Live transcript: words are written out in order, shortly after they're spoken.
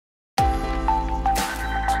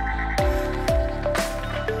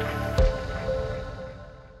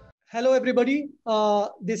Hello, everybody.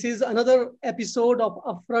 This is another episode of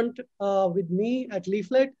Upfront with me at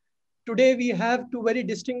Leaflet. Today, we have two very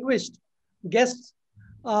distinguished guests,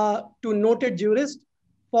 two noted jurists,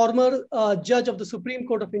 former judge of the Supreme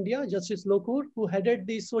Court of India, Justice Lokur, who headed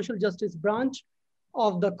the social justice branch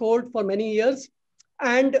of the court for many years,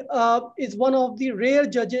 and is one of the rare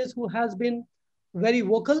judges who has been very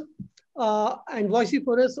vocal and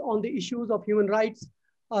vociferous on the issues of human rights,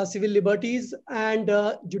 civil liberties, and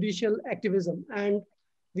judicial activism. And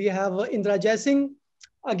we have Indira Jaising,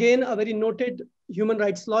 again, a very noted human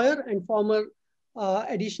rights lawyer and former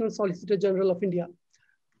Additional Solicitor General of India.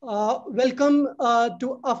 Welcome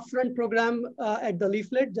to Upfront program at the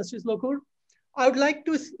Leaflet, Justice Lokur. I would like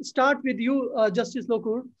to start with you, Justice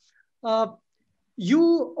Lokur.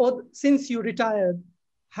 Since you retired,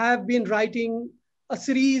 have been writing a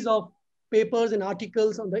series of papers and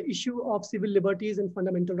articles on the issue of civil liberties and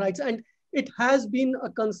fundamental rights. And it has been a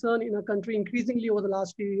concern in our country increasingly over the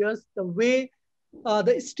last few years, the way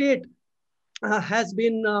the state has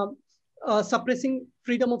been suppressing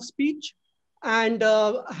freedom of speech and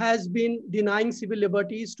has been denying civil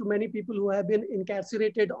liberties to many people who have been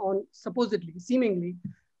incarcerated on supposedly, seemingly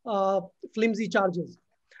flimsy charges.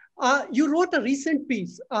 You wrote a recent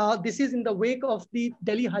piece. This is in the wake of the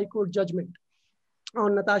Delhi High Court judgment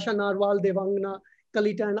on Natasha Narwal, Devangana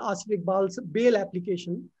Kalita, and Asif Iqbal's bail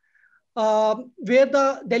application, where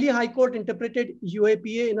the Delhi High Court interpreted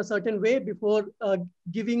UAPA in a certain way before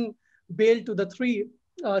giving bail to the three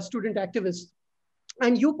student activists.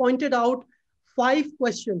 And you pointed out 5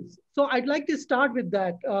 questions. So I'd like to start with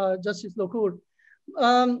that, Justice Lokur.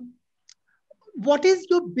 What is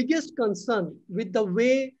your biggest concern with the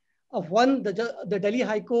way of the Delhi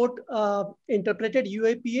High Court interpreted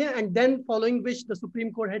UAPA, and then following which the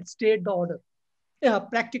Supreme Court had stayed the order,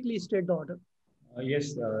 practically stayed the order?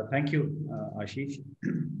 Yes, thank you, Ashish.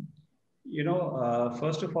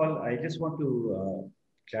 First of all, I just want to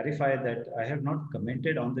clarify that I have not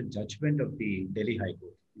commented on the judgment of the Delhi High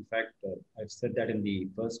Court. In fact, I've said that in the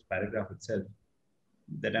first paragraph itself,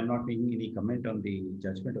 that I'm not making any comment on the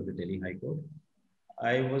judgment of the Delhi High Court.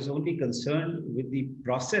 I was only concerned with the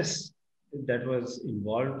process that was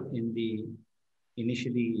involved in the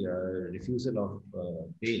initially refusal of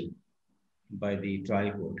bail by the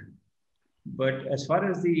trial court. But as far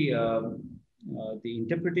as the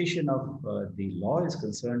interpretation of the law is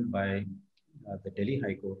concerned by the Delhi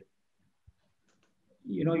High Court,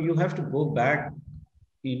 you have to go back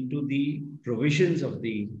into the provisions of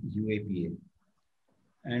the UAPA.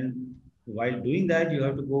 And while doing that, you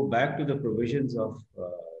have to go back to the provisions of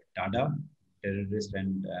TADA, Terrorist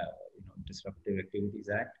and Disruptive Activities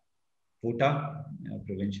Act, POTA,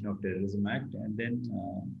 Prevention of Terrorism Act, and then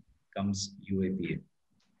comes UAPA.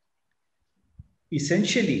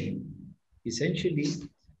 Essentially,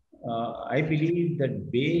 I believe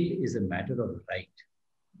that bail is a matter of right.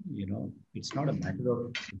 It's not a matter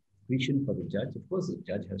of discretion for the judge. Of course, the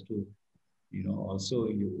judge has to also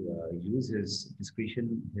use his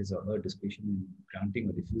discretion, his or her discretion in granting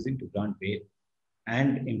or refusing to grant bail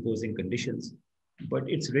and imposing conditions. But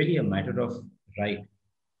it's really a matter of right,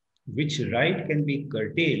 which right can be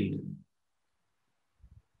curtailed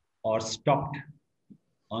or stopped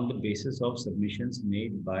on the basis of submissions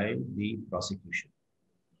made by the prosecution.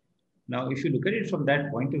 Now, if you look at it from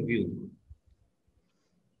that point of view,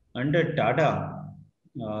 under TADA,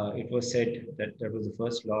 it was said that was the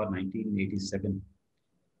first law, 1987.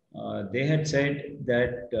 They had said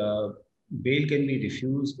that bail can be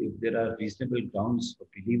refused if there are reasonable grounds for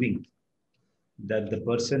believing that the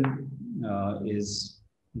person is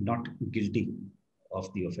not guilty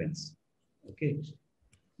of the offense. Okay.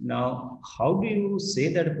 Now, how do you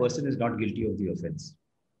say that a person is not guilty of the offense?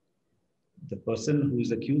 The person who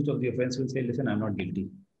is accused of the offense will say, listen, I'm not guilty.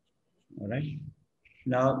 All right.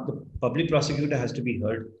 Now, the public prosecutor has to be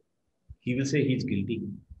heard. He will say he's guilty.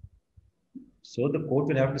 So the court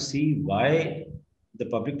will have to see why the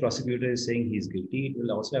public prosecutor is saying he's guilty. It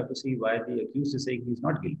will also have to see why the accused is saying he's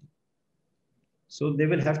not guilty. So there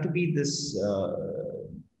will have to be this,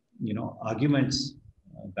 arguments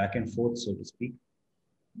back and forth, so to speak,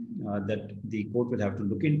 that the court will have to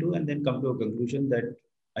look into and then come to a conclusion that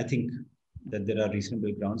I think that there are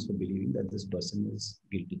reasonable grounds for believing that this person is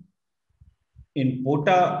guilty. In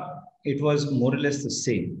POTA, it was more or less the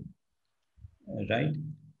same, right?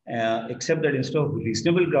 Except that instead of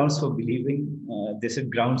reasonable grounds for believing, they said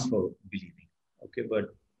grounds for believing. Okay,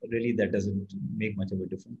 but really that doesn't make much of a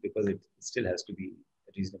difference because it still has to be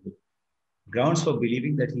reasonable. Grounds for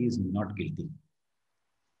believing that he is not guilty.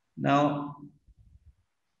 Now,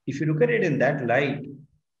 if you look at it in that light,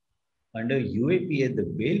 under UAPA, the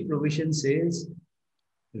bail provision says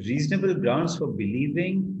reasonable grounds for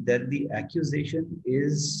believing that the accusation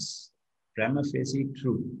is prima facie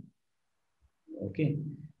true. Okay.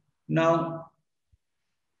 Now,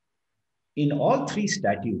 in all three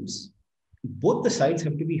statutes, both the sides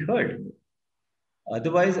have to be heard.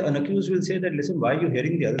 Otherwise, an accused will say that, listen, why are you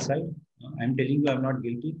hearing the other side? I'm telling you I'm not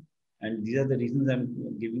guilty, and these are the reasons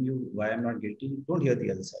I'm giving you why I'm not guilty. Don't hear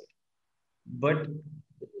the other side. But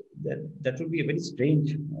that would be a very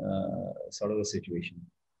strange sort of a situation.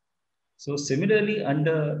 So similarly,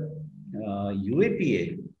 under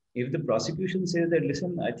UAPA, if the prosecution says that,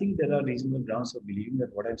 listen, I think there are reasonable grounds for believing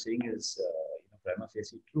that what I'm saying is prima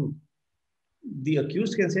facie true, the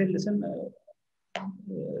accused can say, listen,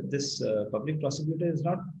 this public prosecutor is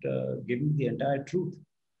not giving the entire truth,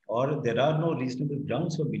 or there are no reasonable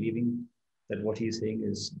grounds for believing that what he is saying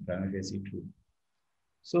is prima facie true.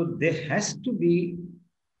 So there has to be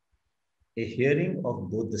a hearing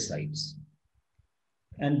of both the sides.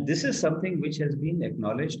 And this is something which has been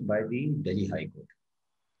acknowledged by the Delhi High Court.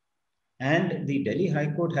 And the Delhi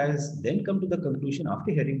High Court has then come to the conclusion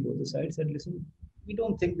after hearing both the sides that, listen, we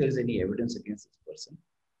don't think there is any evidence against this person.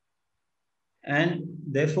 And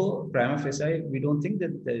therefore, prima facie, we don't think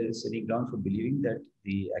that there is any ground for believing that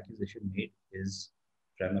the accusation made is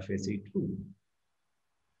prima facie true.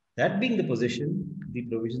 That being the position, the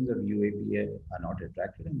provisions of UAPA are not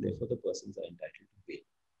retracted, and therefore the persons are entitled to bail.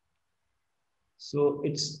 So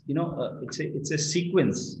it's it's a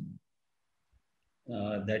sequence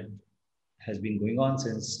that has been going on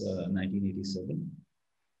since 1987,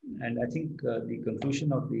 and I think the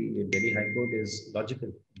conclusion of the Delhi High Court is logical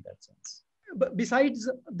in that sense. But besides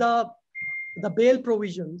the bail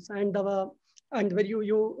provisions and where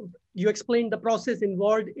you explained the process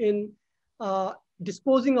involved in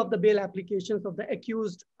disposing of the bail applications of the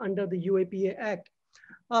accused under the UAPA Act,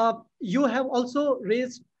 you have also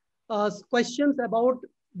raised questions about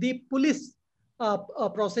the police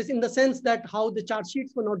process, in the sense that how the charge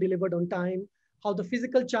sheets were not delivered on time, how the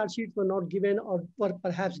physical charge sheets were not given or were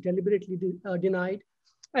perhaps deliberately denied,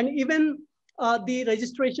 and even the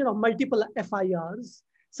registration of multiple FIRs.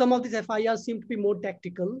 Some of these FIRs seem to be more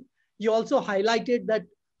tactical. You also highlighted that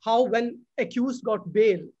how when accused got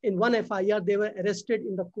bail in one FIR, they were arrested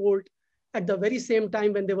in the court at the very same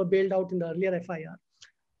time when they were bailed out in the earlier FIR.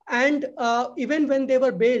 And even when they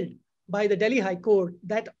were bailed by the Delhi High Court,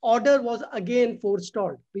 that order was again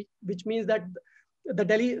forestalled, which means that the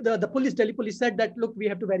Delhi police said that, look, we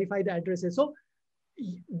have to verify the addresses. So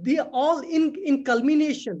they all in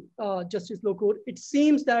culmination, Justice Lokur, it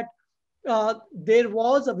seems that there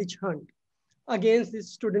was a witch hunt against these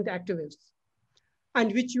student activists,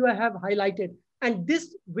 and which you have highlighted. And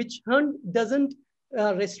this witch hunt doesn't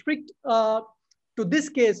restrict to this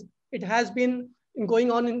case. It has been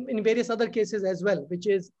going on in various other cases as well, which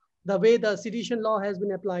is the way the sedition law has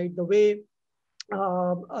been applied, the way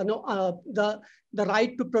the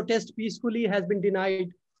right to protest peacefully has been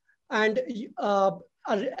denied. And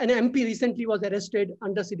an MP recently was arrested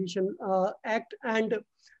under Sedition Act and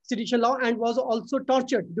sedition law, and was also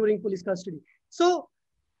tortured during police custody. So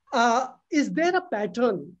is there a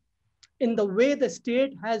pattern in the way the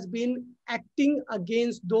state has been acting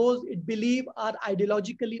against those it believes are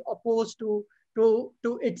ideologically opposed to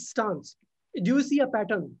its stance? Do you see a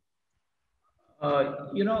pattern?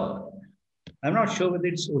 I'm not sure whether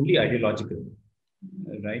it's only ideological,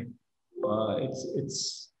 right?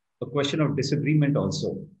 It's a question of disagreement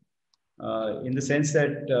also, in the sense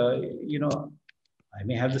that, I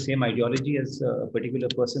may have the same ideology as a particular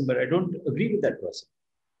person, but I don't agree with that person,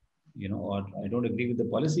 or I don't agree with the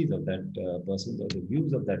policies of that person or the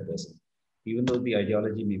views of that person, even though the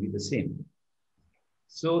ideology may be the same.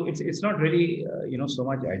 So it's not really, so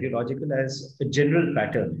much ideological as a general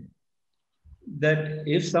pattern that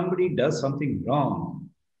if somebody does something wrong,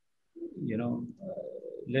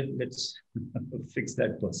 let's fix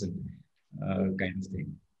that person, kind of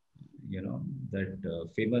thing. That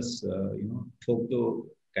famous, Thokdo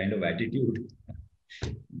kind of attitude.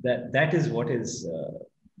 that is what is,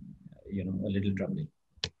 a little troubling.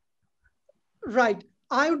 Right.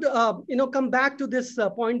 I would, come back to this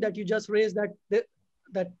point that you just raised,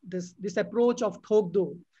 that this approach of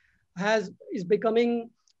Thokdo is becoming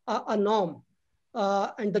a norm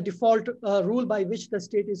and the default rule by which the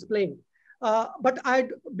state is playing. But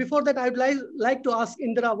before that, I'd like to ask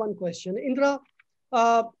Indira one question. Indira,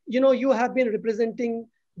 you have been representing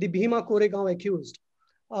the Bhima Koregaon accused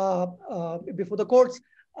before the courts.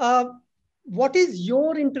 What is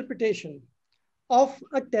your interpretation of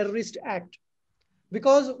a terrorist act?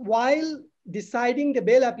 Because while deciding the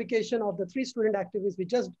bail application of the 3 student activists we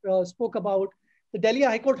just spoke about, the Delhi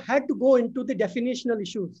High Court had to go into the definitional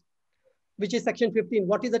issues. which is Section 15.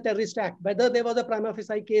 What is a terrorist act? Whether there was a prima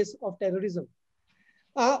facie case of terrorism.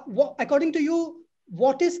 According to you,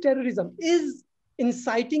 what is terrorism? Is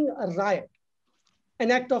inciting a riot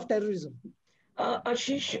an act of terrorism?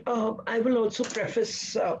 Ashish, I will also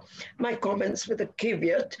preface my comments with a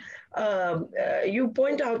caveat. You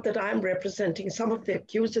point out that I am representing some of the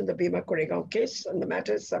accused in the Bhima Koregaon case, and the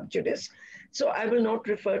matter is sub judice. So I will not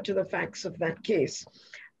refer to the facts of that case.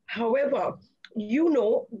 However, you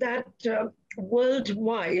know that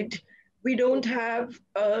worldwide, we don't have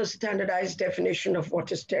a standardized definition of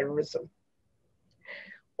what is terrorism.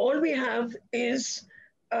 All we have is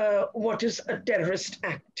what is a terrorist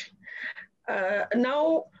act.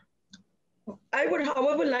 Now, I would,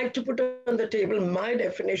 however, like to put on the table my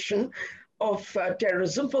definition of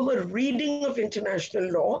terrorism from a reading of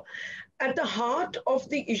international law. At the heart of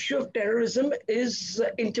the issue of terrorism is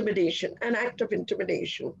intimidation, an act of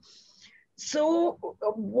intimidation. So,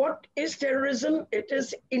 what is terrorism? It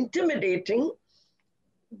is intimidating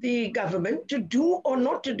the government to do or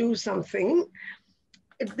not to do something,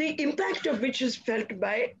 the impact of which is felt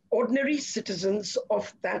by ordinary citizens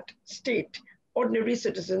of that state, ordinary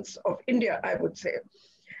citizens of India, I would say.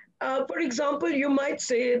 For example, you might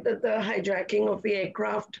say that the hijacking of the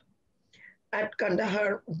aircraft at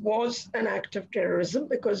Kandahar was an act of terrorism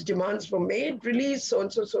because demands were made, release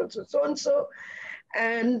so-and-so, so-and-so, so-and-so,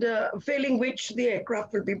 and failing which the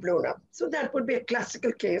aircraft will be blown up. So that would be a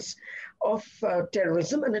classical case of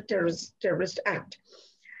terrorism and a terrorist act.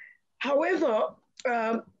 However,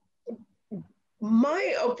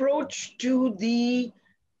 my approach to the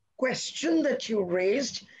question that you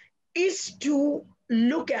raised is to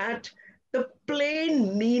look at the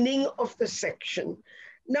plain meaning of the section.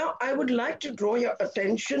 Now, I would like to draw your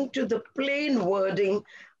attention to the plain wording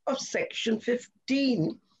of Section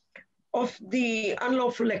 15 of the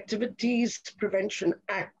Unlawful Activities Prevention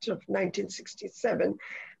Act of 1967.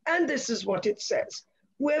 And this is what it says.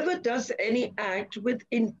 Whoever does any act with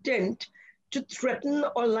intent to threaten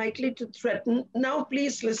or likely to threaten, now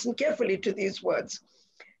please listen carefully to these words,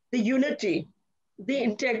 the unity, the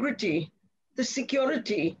integrity, the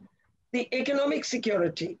security, the economic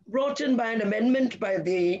security brought in by an amendment by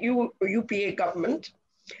the UPA government,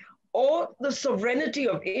 or the sovereignty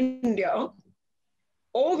of India,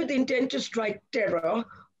 or with intent to strike terror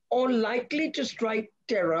or likely to strike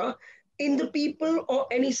terror in the people or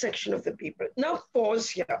any section of the people. Now pause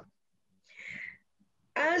here.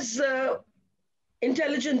 As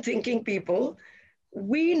intelligent thinking people,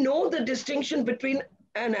 we know the distinction between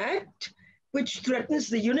an act which threatens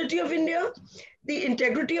the unity of India, the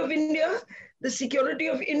integrity of India, the security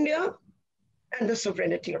of India, and the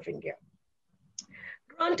sovereignty of India.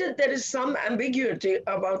 Granted, there is some ambiguity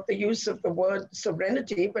about the use of the word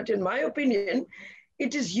sovereignty, but in my opinion,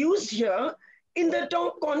 it is used here in the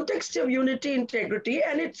context of unity, integrity,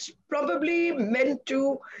 and it's probably meant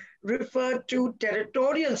to refer to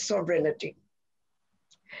territorial sovereignty.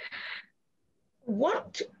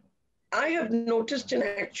 What I have noticed in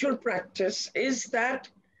actual practice is that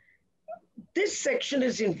this section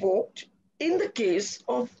is invoked in the case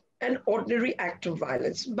of an ordinary act of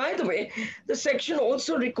violence. By the way, the section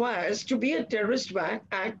also requires to be a terrorist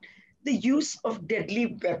act the use of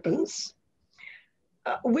deadly weapons,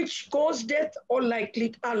 which cause death or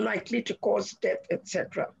are likely to cause death,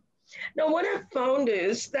 etc. Now, what I've found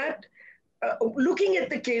is that looking at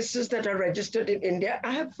the cases that are registered in India,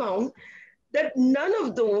 I have found that none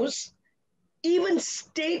of those even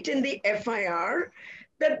state in the FIR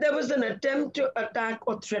that there was an attempt to attack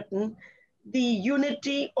or threaten the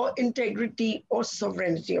unity or integrity or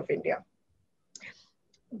sovereignty of India.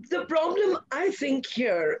 The problem, I think,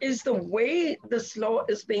 here is the way this law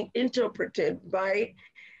is being interpreted by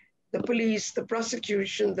the police, the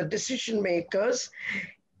prosecution, the decision makers,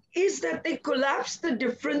 is that they collapse the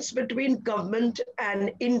difference between government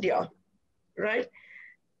and India, right?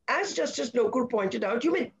 As Justice Lokur pointed out,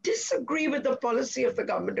 you may disagree with the policy of the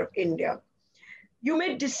government of India. You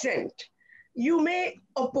may dissent. You may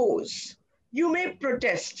oppose. You may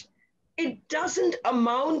protest. It doesn't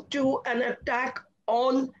amount to an attack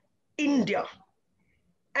on India.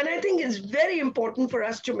 And I think it's very important for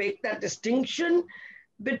us to make that distinction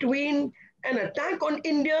between an attack on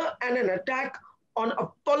India and an attack on a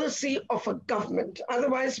policy of a government.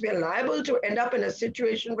 Otherwise, we are liable to end up in a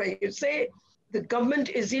situation where you say the government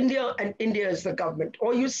is India and India is the government.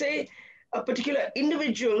 Or you say a particular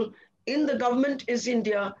individual in the government is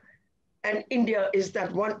India and India is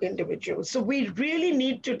that one individual. So we really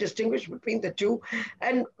need to distinguish between the two.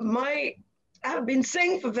 And I've been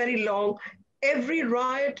saying for very long, every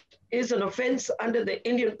riot is an offense under the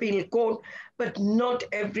Indian Penal Code, but not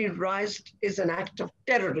every riot is an act of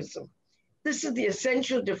terrorism. This is the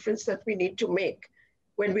essential difference that we need to make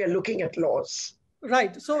when we are looking at laws.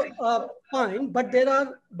 Right. So fine, but there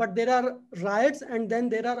are riots, and then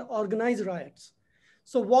there are organized riots.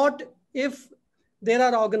 So what if there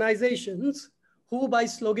are organizations who, by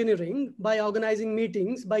sloganeering, by organizing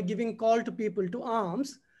meetings, by giving call to people to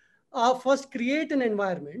arms, first create an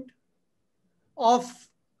environment of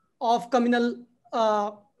communal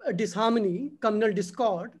disharmony, communal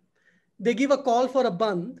discord. They give a call for a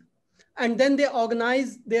bandh, and then they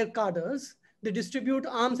organize their cadres. They distribute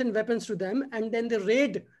arms and weapons to them, and then they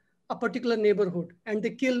raid a particular neighborhood and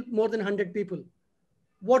they kill more than 100 people.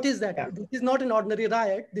 What is that? Yeah. This is not an ordinary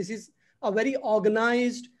riot. This is a very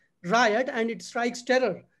organized riot, and it strikes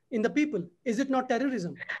terror in the people. Is it not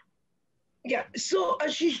terrorism? Yeah, so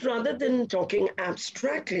Ashish, rather than talking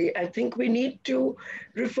abstractly, I think we need to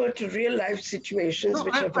refer to real life situations No,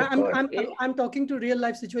 which have occurred. I'm talking to real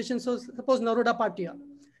life situations. So suppose Naroda Patia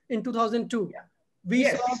in 2002, we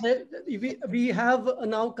Yes. saw that we have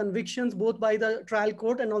now convictions both by the trial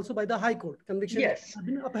court and also by the High Court. Convictions Yes. have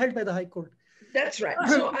been upheld by the High Court. That's right.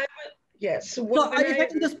 So I will, yes. So So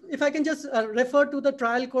if I can just refer to the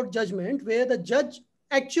trial court judgment where the judge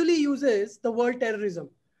actually uses the word terrorism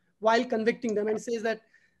while convicting them and says that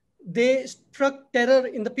they struck terror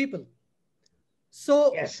in the people.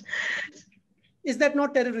 So yes. is that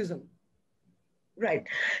not terrorism? Right.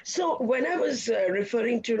 So when I was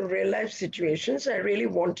referring to real life situations, I really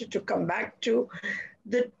wanted to come back to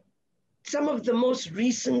some of the most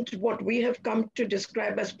recent, what we have come to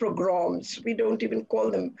describe as pogroms. We don't even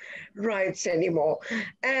call them riots anymore.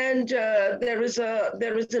 And there is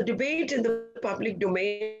a debate in the public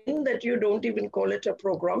domain that you don't even call it a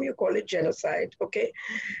pogrom, you call it genocide. Okay,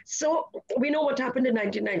 so we know what happened in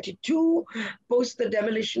 1992, post the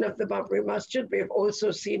demolition of the Babri Masjid. We've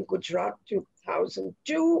also seen Gujarat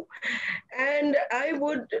 2002, and I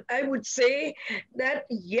would say that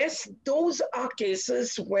yes, those are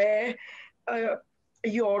cases where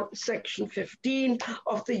your Section 15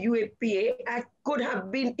 of the UAPA Act could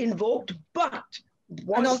have been invoked, but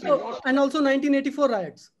and also 1984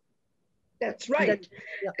 riots. That's right.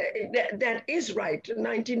 That is right.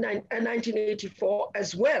 1984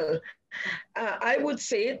 as well. I would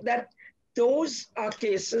say that those are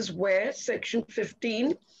cases where Section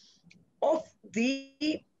 15 of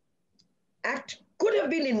the Act could have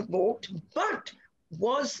been invoked, but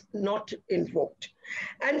was not invoked.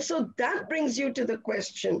 And so that brings you to the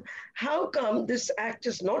question, how come this act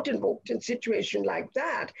is not invoked in a situation like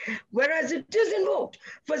that, whereas it is invoked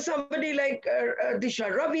for somebody like Disha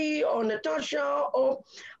Ravi or Natasha or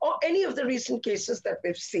any of the recent cases that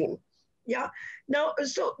we've seen? Yeah. Now,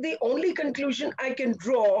 so the only conclusion I can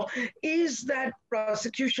draw is that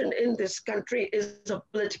prosecution in this country is a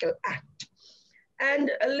political act. And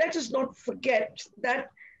let us not forget that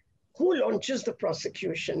who launches the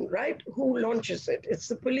prosecution, right? Who launches it? It's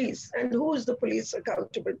the police. And who is the police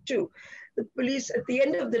accountable to? The police, at the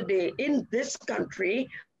end of the day, in this country,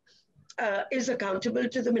 is accountable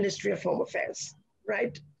to the Ministry of Home Affairs,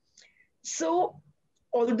 right? So,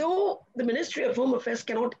 although the Ministry of Home Affairs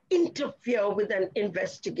cannot interfere with an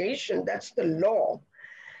investigation, that's the law,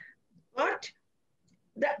 but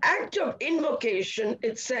the act of invocation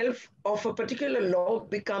itself of a particular law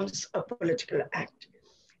becomes a political act.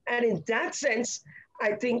 And in that sense,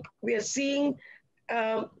 I think we are seeing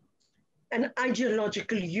an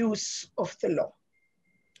ideological use of the law.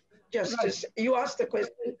 Justice, you asked the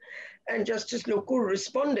question and Justice Lokur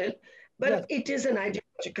responded, but it is an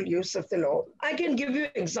ideological use of the law. I can give you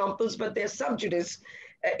examples, but they're sub judice.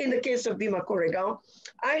 In the case of Bhima Koregaon,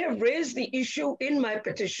 I have raised the issue in my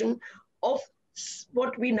petition of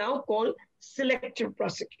what we now call selective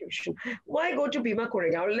prosecution. Why go to Bhima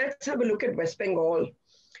Koregaon? Let's have a look at West Bengal.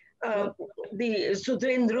 The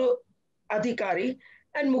Sudhendra Adhikari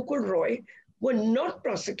and Mukul Roy were not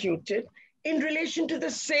prosecuted in relation to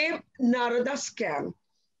the same Narada scam,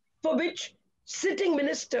 for which sitting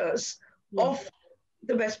ministers of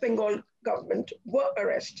the West Bengal government were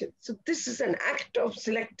arrested. So this is an act of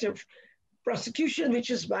selective prosecution,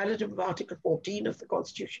 which is violative of Article 14 of the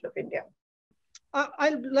Constitution of India.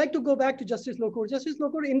 I'd like to go back to Justice Lokur. Justice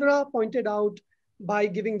Lokur, Indira pointed out by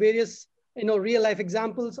giving various real life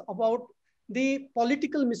examples about the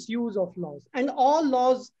political misuse of laws. And all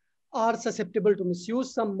laws are susceptible to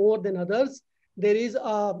misuse, some more than others. There is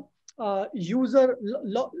a user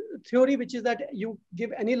law theory, which is that you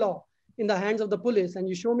give any law in the hands of the police and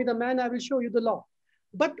you show me the man, I will show you the law.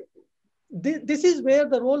 But this is where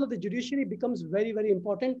the role of the judiciary becomes very, very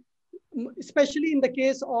important, especially in the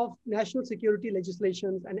case of national security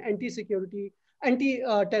legislations and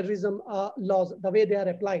anti-terrorism laws, the way they are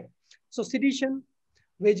applied. So sedition,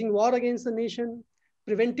 Waging War Against the Nation,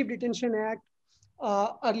 Preventive Detention Act,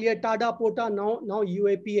 earlier TADA, POTA, now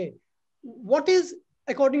UAPA. What is,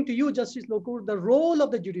 according to you, Justice Lokur, the role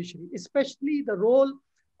of the judiciary, especially the role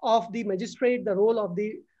of the magistrate, the role of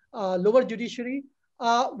the lower judiciary,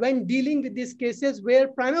 when dealing with these cases where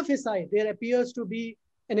prima facie there appears to be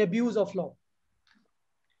an abuse of law?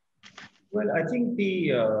 Well, I think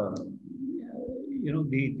the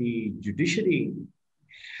judiciary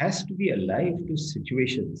has to be alive to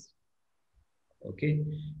situations. Okay,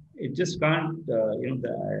 it just can't.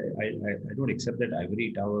 I don't accept that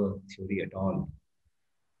ivory tower theory at all.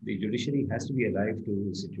 The judiciary has to be alive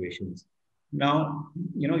to situations. Now,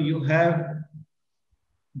 you have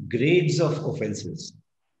grades of offenses.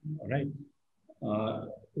 All right.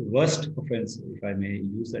 Worst offense, if I may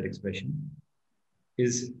use that expression,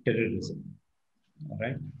 is terrorism. All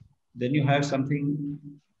right. Then you have something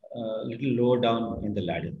a little lower down in the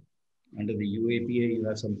ladder. Under the UAPA, you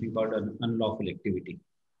have something called an unlawful activity.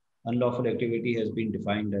 Unlawful activity has been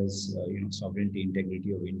defined as sovereignty,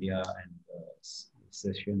 integrity of India, and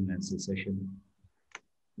secession and secession.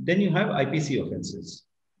 Then you have IPC offenses.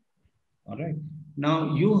 All right.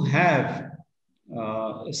 Now you have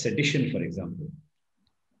sedition, for example.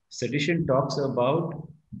 Sedition talks about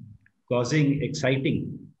causing,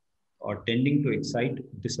 exciting, or tending to excite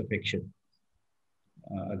disaffection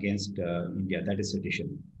against India. That is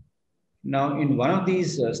sedition. Now, in one of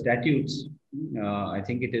these statutes, I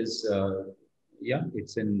think it is,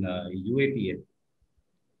 it's in UAPA,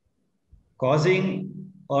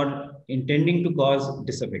 causing or intending to cause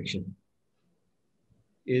disaffection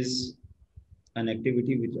is an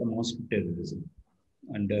activity which amounts to terrorism.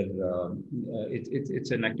 Under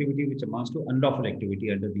it's an activity which amounts to unlawful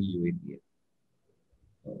activity under the UAPA.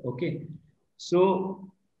 Okay,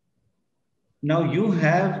 so now you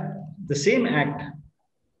have the same act.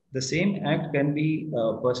 The same act can be,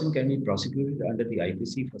 a person can be prosecuted under the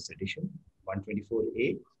IPC for sedition,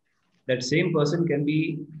 124A. That same person can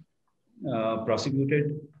be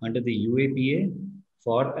prosecuted under the UAPA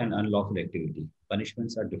for an unlawful activity.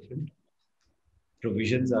 Punishments are different.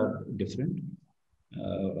 Provisions are different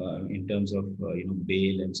in terms of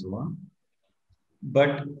bail and so on.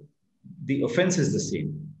 But the offense is the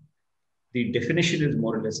same. The definition is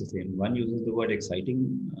more or less the same. One uses the word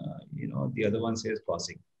exciting, the other one says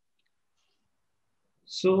causing.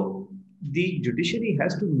 So the judiciary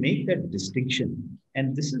has to make that distinction.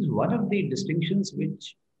 And this is one of the distinctions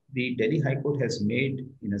which the Delhi High Court has made,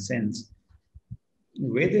 in a sense,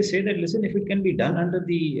 where they say that, listen, if it can be done under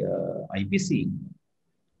the IPC,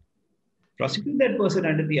 prosecute that person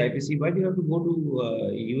under the IPC. Why do you have to go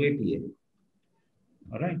to UAPA?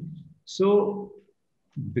 All right. So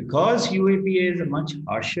because UAPA is a much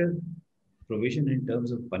harsher provision in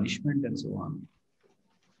terms of punishment and so on,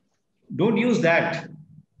 don't use that,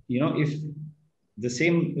 if the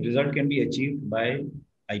same result can be achieved by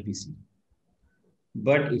IPC.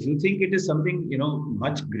 But if you think it is something,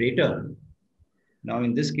 much greater, now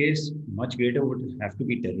in this case, much greater would have to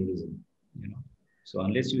be terrorism, So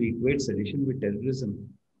unless you equate sedition with terrorism,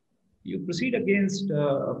 you proceed against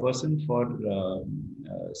a person for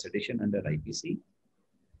sedition under IPC.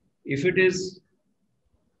 If it is,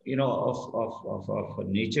 of a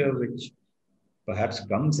nature which perhaps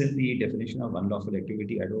comes in the definition of unlawful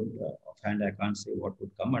activity, I don't, offhand, I can't say what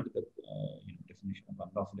would come under the definition of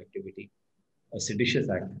unlawful activity. A seditious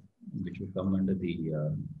act, which would come under the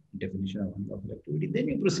definition of unlawful activity, then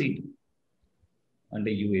you proceed under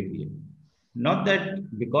UAPA. Not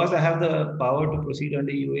that because I have the power to proceed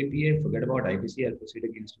under UAPA, forget about IPC, I'll proceed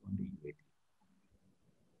against you under UAPA.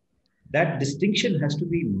 That distinction has to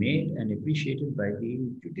be made and appreciated by the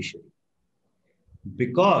judiciary.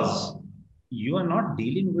 Because you are not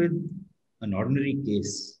dealing with an ordinary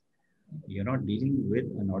case. You're not dealing with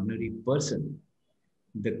an ordinary person.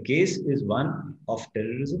 The case is one of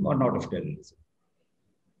terrorism or not of terrorism.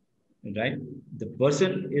 Right? The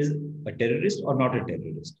person is a terrorist or not a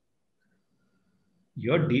terrorist.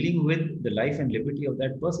 You're dealing with the life and liberty of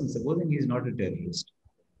that person, supposing he is not a terrorist.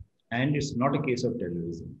 And it's not a case of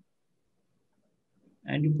terrorism.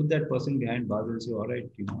 And you put that person behind bars and say, all right,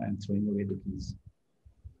 I'm throwing away the keys.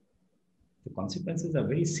 The consequences are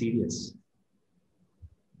very serious.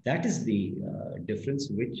 That is the difference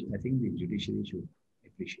which I think the judiciary should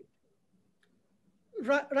appreciate.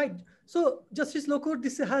 Right. So, Justice Lokur,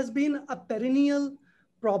 this has been a perennial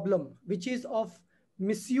problem, which is of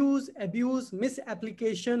misuse, abuse,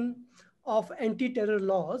 misapplication of anti-terror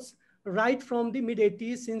laws right from the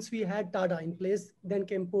mid-80s, since we had TADA in place, then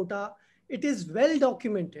came POTA. It is well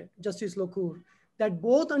documented, Justice Lokur, that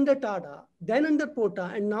both under TADA, then under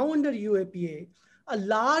POTA, and now under UAPA, a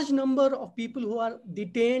large number of people who are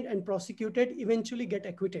detained and prosecuted eventually get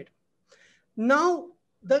acquitted. Now,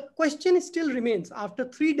 the question still remains after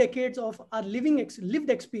 3 decades of our lived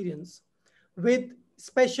experience with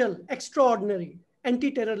special, extraordinary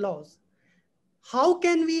anti-terror laws. How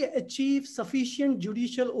can we achieve sufficient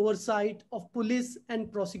judicial oversight of police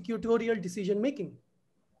and prosecutorial decision making?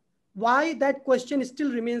 Why that question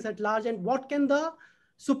still remains at large, and what can the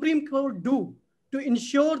Supreme Court do to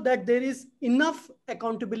ensure that there is enough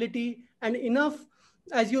accountability and enough,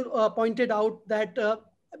 as you pointed out, that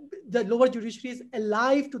the lower judiciary is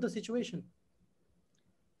alive to the situation?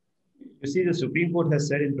 You see, the Supreme Court has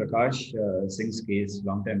said in Prakash Singh's case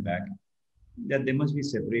long time back that there must be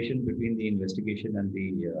separation between the investigation and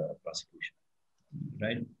the prosecution,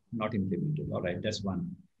 right? Not implemented. All right, that's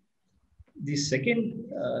one. The second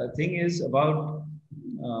thing is about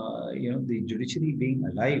the judiciary being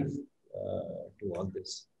alive to all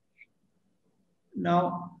this.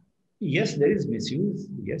 Now, yes, there is misuse.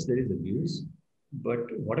 Yes, there is abuse.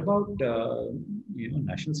 But what about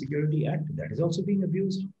National Security Act? That is also being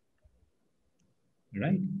abused,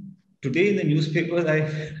 right? Today in the newspapers, I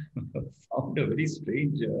found a very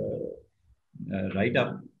strange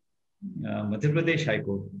write-up. Madhya Pradesh High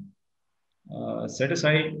Court set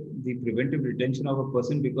aside the preventive detention of a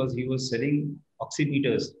person because he was selling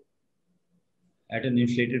oximeters at an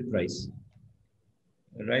inflated price.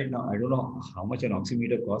 Right now, I don't know how much an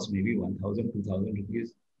oximeter costs, maybe 1,000, 2,000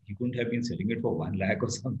 rupees. He couldn't have been selling it for 1 lakh or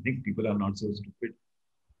something. People are not so stupid.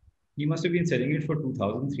 He must have been selling it for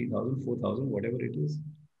 2,000, 3,000, 4,000, whatever it is.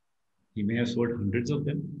 He may have sold hundreds of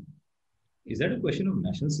them. Is that a question of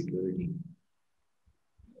national security?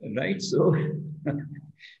 Right? So,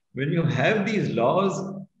 when you have these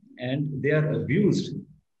laws and they are abused,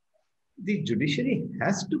 the judiciary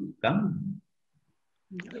has to come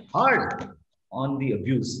hard on the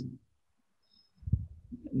abuse.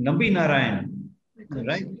 Nambi Narayan,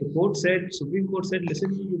 right? The court said, Supreme Court said,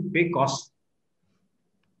 listen, you pay cost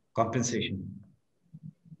compensation.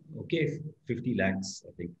 Okay, 50 lakhs,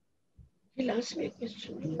 I think. He'll ask me a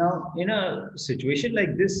question. Now, in a situation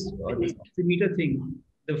like this, or this oximeter thing,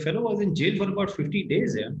 the fellow was in jail for about 50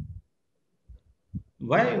 days. Yeah.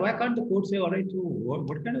 Why can't the court say, all right, so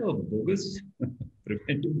what kind of a bogus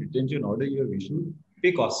preventive detention order you have issued?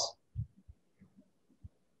 Pay costs.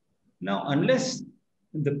 Now, unless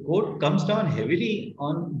the court comes down heavily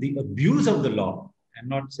on the abuse of the law, I'm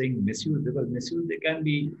not saying misuse, because misuse, there can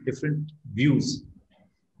be different views.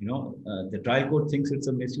 The trial court thinks it's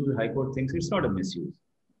a misuse, high court thinks it's not a misuse.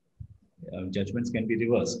 Judgments can be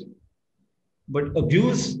reversed. But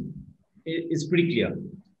abuse is pretty clear.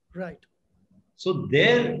 Right. So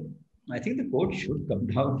there, I think the court should come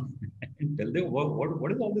down and tell them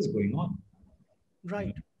what is all this going on.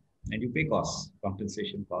 Right. And you pay costs,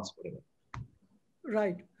 compensation costs, whatever.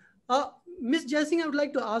 Right. Ms. Jaising, I would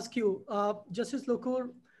like to ask you, Justice Lokur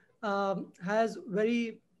has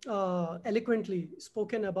very eloquently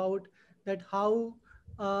spoken about that how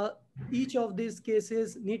each of these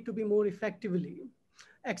cases need to be more effectively,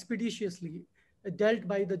 expeditiously dealt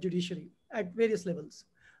by the judiciary at various levels.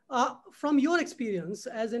 From your experience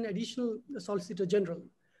as an additional Solicitor General,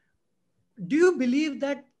 do you believe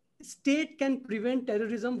that state can prevent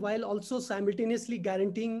terrorism while also simultaneously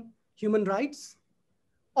guaranteeing human rights?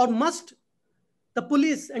 Or must the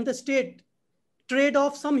police and the state trade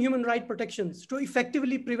off some human right protections to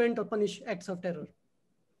effectively prevent or punish acts of terror?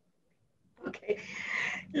 Okay.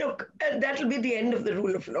 Look, that will be the end of the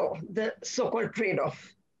rule of law, the so-called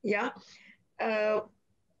trade-off. Yeah.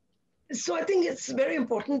 So I think it's very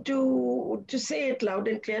important to say it loud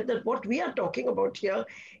and clear that what we are talking about here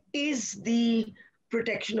is the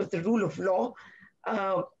protection of the rule of law,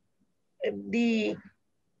 the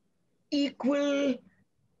equality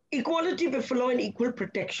before law and equal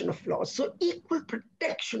protection of laws. So equal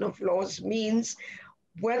protection of laws means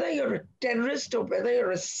whether you're a terrorist or whether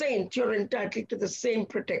you're a saint, you're entitled to the same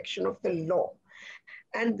protection of the law.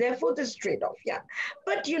 And therefore this trade-off, yeah.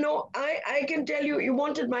 But I can tell you, you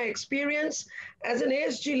wanted my experience. As an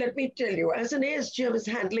ASG, let me tell you, as an ASG, I was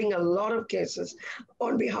handling a lot of cases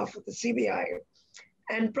on behalf of the CBI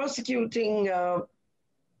and prosecuting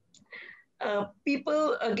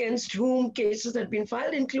people against whom cases had been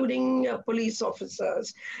filed, including police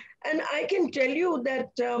officers. And I can tell you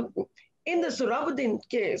that in the Surabuddin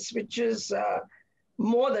case, which is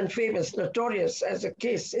more than famous, notorious as a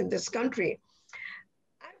case in this country,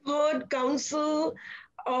 I've heard counsel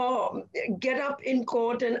get up in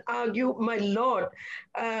court and argue, my lord,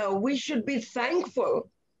 we should be thankful.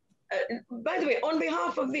 By the way, on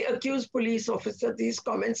behalf of the accused police officer, these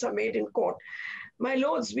comments are made in court. My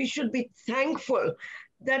lords, we should be thankful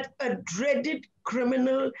that a dreaded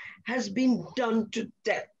criminal has been done to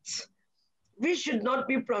death. We should not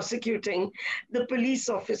be prosecuting the police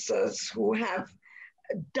officers who have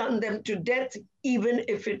done them to death, even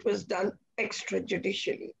if it was done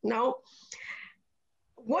extrajudicially. Now,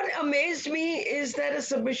 what amazed me is that a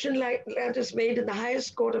submission like that is made in the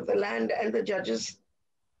highest court of the land and the judges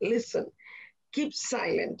listen, keep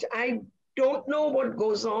silent. I don't know what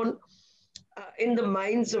goes on in the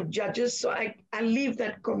minds of judges, so I'll leave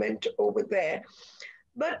that comment over there.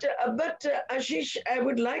 But Ashish, I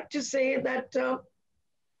would like to say that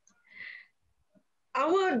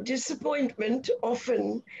our disappointment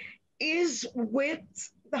often is with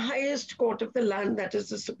the highest court of the land, that is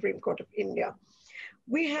the Supreme Court of India.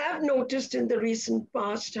 We have noticed in the recent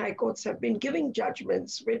past, high courts have been giving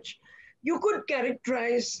judgments which you could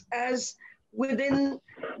characterize as within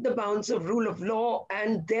the bounds of rule of law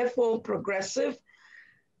and therefore progressive.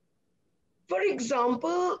 For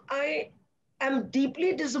example, I am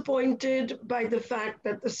deeply disappointed by the fact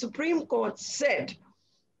that the Supreme Court said,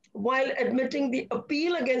 while admitting the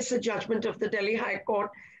appeal against the judgment of the Delhi High Court,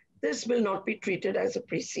 this will not be treated as a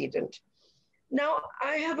precedent. Now,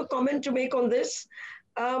 I have a comment to make on this.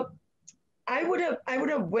 I would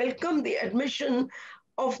have welcomed the admission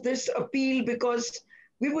of this appeal because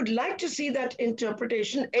we would like to see that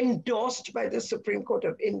interpretation endorsed by the Supreme Court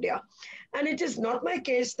of India. And it is not my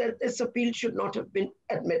case that this appeal should not have been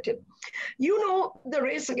admitted. You know, the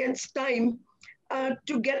race against time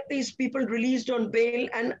to get these people released on bail.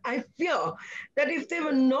 And I fear that if they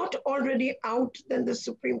were not already out, then the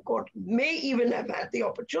Supreme Court may even have had the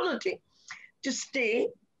opportunity to stay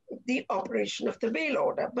the operation of the bail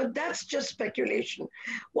order. But that's just speculation.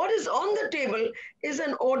 What is on the table is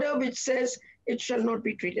an order which says it shall not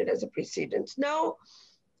be treated as a precedent. Now,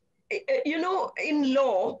 you know, in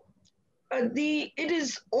law, it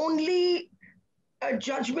is only a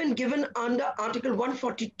judgment given under Article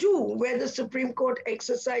 142, where the Supreme Court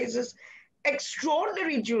exercises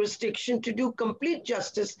extraordinary jurisdiction to do complete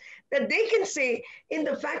justice, that they can say, in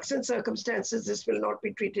the facts and circumstances, this will not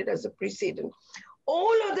be treated as a precedent.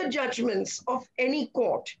 All other judgments of any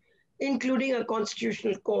court, including a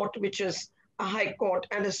constitutional court, which is a high court,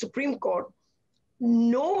 and a Supreme Court,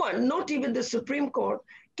 no one, not even the Supreme Court,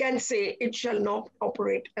 can say it shall not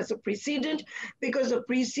operate as a precedent, because a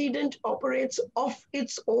precedent operates of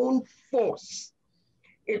its own force.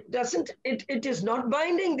 It is not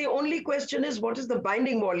binding. The only question is, what is the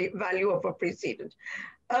binding value of a precedent?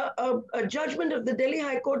 A judgment of the Delhi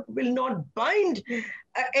High Court will not bind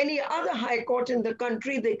any other high court in the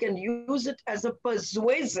country. They can use it as a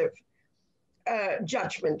persuasive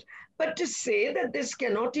judgment. But to say that this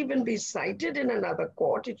cannot even be cited in another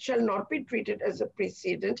court, it shall not be treated as a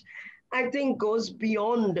precedent, I think goes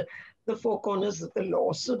beyond the four corners of the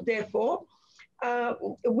law. So therefore,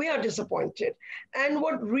 we are disappointed. And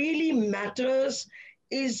what really matters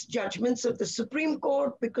is judgments of the Supreme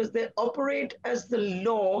Court, because they operate as the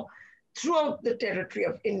law throughout the territory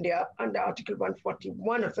of India under Article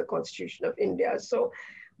 141 of the Constitution of India. So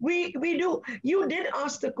we do. You did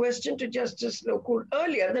ask the question to Justice Lokur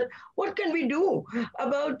earlier, that what can we do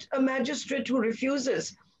about a magistrate who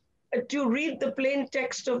refuses to read the plain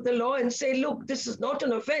text of the law and say, look, this is not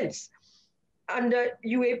an offense under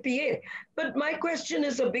UAPA. But my question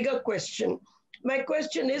is a bigger question. My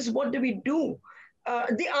question is, what do we do?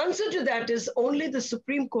 The answer to that is only the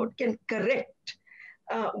Supreme Court can correct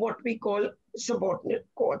what we call subordinate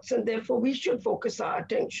courts. And therefore, we should focus our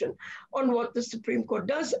attention on what the Supreme Court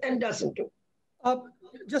does and doesn't do.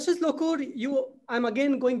 Justice Lokur, I'm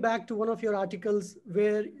again going back to one of your articles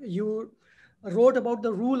where you wrote about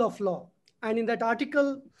the rule of law. And in that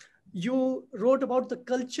article, you wrote about the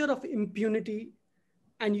culture of impunity.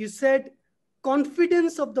 And you said,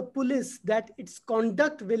 confidence of the police that its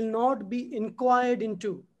conduct will not be inquired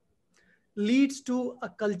into leads to a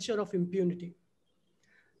culture of impunity.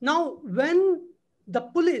 Now, when the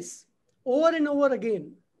police over and over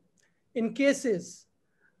again in cases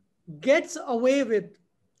gets away with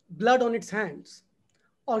blood on its hands,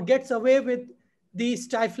 or gets away with the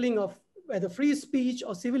stifling of whether free speech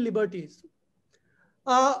or civil liberties,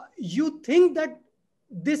 you think that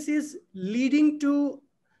this is leading to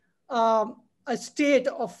a state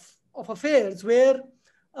of affairs where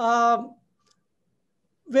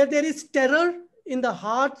there is terror in the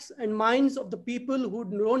hearts and minds of the people who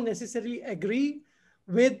don't necessarily agree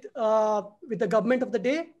with the government of the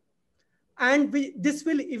day, and this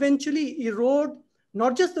will eventually erode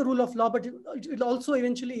not just the rule of law, but it will also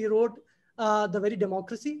eventually erode the very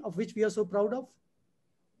democracy of which we are so proud of?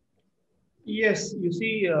 Yes, you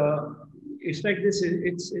see, it's like this.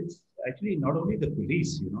 It's actually not only the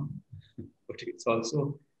police, but it's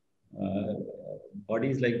also uh,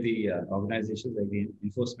 bodies like the organizations like the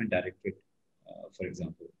Enforcement Directorate, for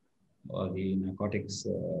example, or the Narcotics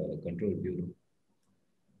Control Bureau.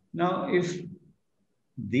 Now, if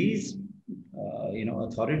these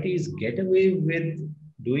authorities get away with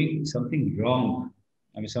doing something wrong,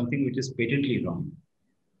 I mean something which is patently wrong,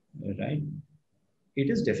 right? It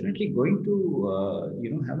is definitely going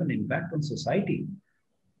to have an impact on society,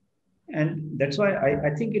 and that's why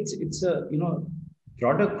I think it's a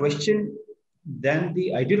broader question than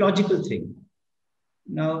the ideological thing.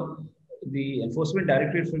 Now, the enforcement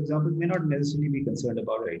directorate, for example, may not necessarily be concerned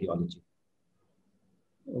about ideology.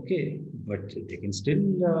 Okay, but they can still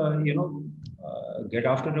get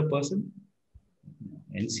after a person.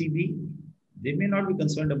 NCB, they may not be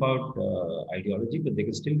concerned about ideology, but they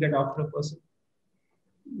can still get after a person.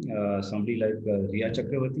 Somebody like Riya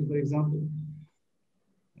Chakravarti, for example,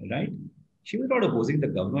 right? She was not opposing the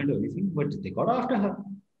government or anything, but they got after her.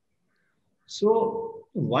 So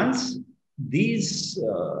once these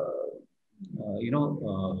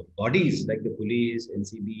bodies like the police,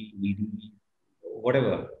 NCB, ED,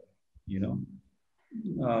 whatever,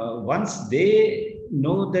 once they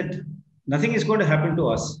know that nothing is going to happen to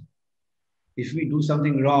us if we do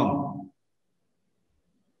something wrong,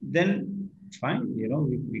 then fine,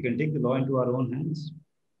 we can take the law into our own hands.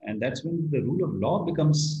 And that's when the rule of law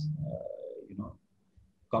becomes,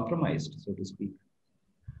 compromised, so to speak.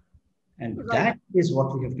 And Right. that is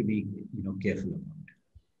what we have to be, careful about.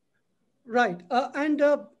 Right. And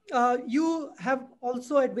you have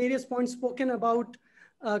also at various points spoken about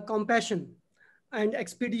compassion and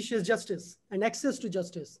expeditious justice and access to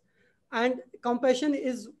justice. And compassion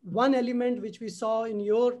is one element which we saw in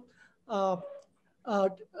your uh, uh,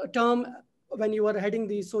 term when you were heading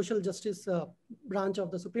the social justice branch of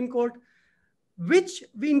the Supreme Court, which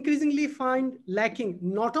we increasingly find lacking,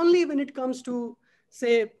 not only when it comes to,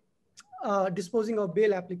 say, disposing of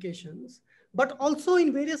bail applications, but also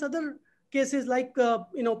in various other cases like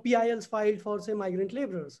PILs filed for, say, migrant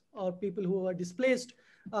laborers or people who were displaced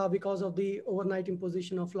because of the overnight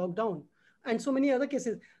imposition of lockdown, and so many other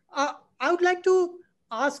cases. I would like to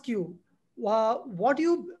ask you, what do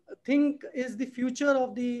you think is the future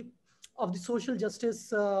of the social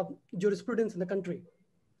justice jurisprudence in the country?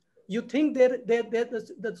 You think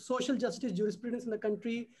the social justice jurisprudence in the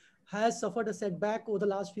country has suffered a setback over the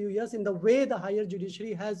last few years in the way the higher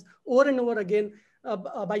judiciary has over and over again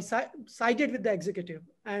sided with the executive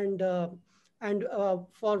and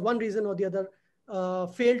for one reason or the other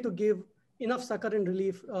failed to give enough succor and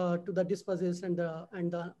relief to the dispossessed and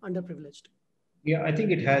the underprivileged? Yeah, I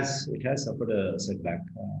think it has suffered a setback.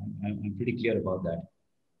 I'm pretty clear about that.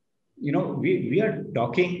 We are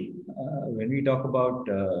talking, when we talk about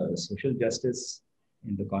social justice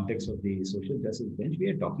in the context of the social justice bench, we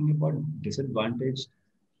are talking about disadvantaged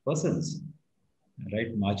persons,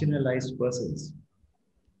 right? Marginalized persons.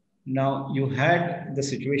 Now, you had the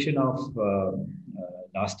situation of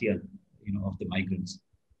last year, of the migrants.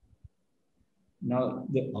 Now,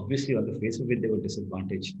 obviously, on the face of it, they were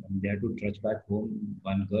disadvantaged. I mean, they had to trudge back home.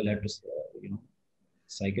 One girl had to,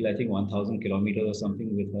 cycle, I think, 1,000 kilometers or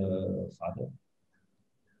something with her father.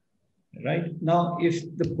 Right? Now,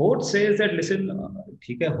 if the court says that, listen,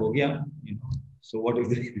 theek hai, ho gaya, so what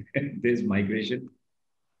if there's migration?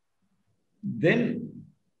 Then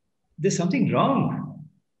there's something wrong.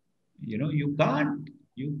 You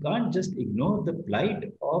can't just ignore the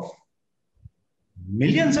plight of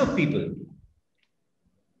millions of people.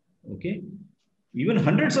 Okay? Even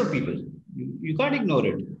hundreds of people. You can't ignore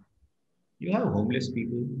it. You have homeless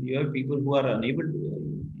people. You have people who are unable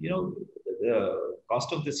to, the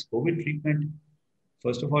cost of this COVID treatment,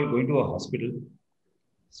 first of all, going to a hospital,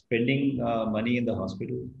 spending money in the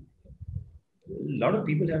hospital. A lot of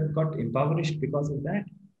people have got impoverished because of that.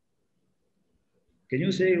 Can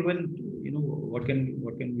you say, well, what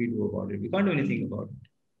can we do about it? We can't do anything about it.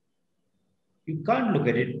 You can't look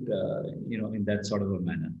at it, in that sort of a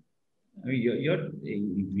manner. I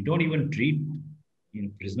mean, we don't even treat,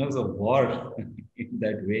 prisoners of war in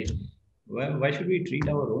that way. Why should we treat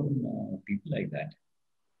our own people like that?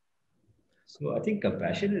 So I think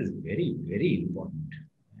compassion is very, very important,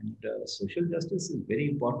 and social justice is very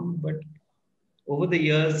important. But over the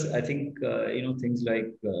years, I think things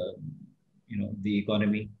like the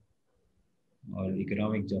economy or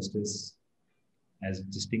economic justice, as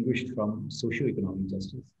distinguished from socio-economic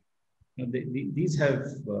justice, these have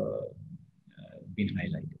been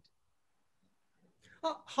highlighted.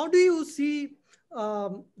 How do you see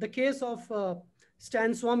the case of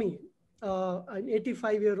Stan Swami, an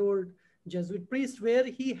 85-year-old Jesuit priest, where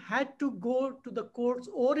he had to go to the courts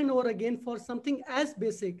over and over again for something as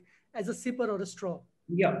basic as a sipper or a straw.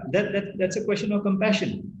 Yeah, that's a question of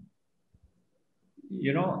compassion.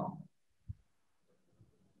 You know,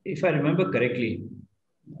 if I remember correctly,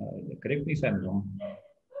 correct me if I'm wrong,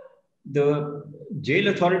 the jail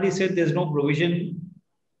authority said there's no provision,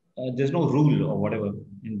 there's no rule or whatever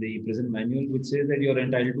in the prison manual which says that you're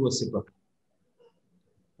entitled to a sipper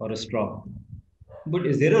or a straw. But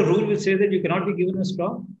is there a rule which says that you cannot be given a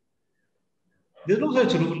straw? There's no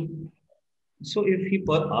such rule. So if he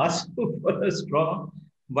asks for a straw,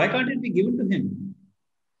 why can't it be given to him?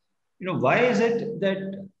 Why is it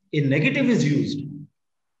that a negative is used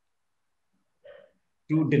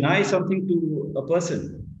to deny something to a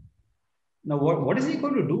person? Now, what is he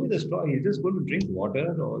going to do with the straw? He's just going to drink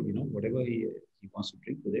water or, whatever he wants to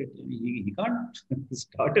drink with it. He can't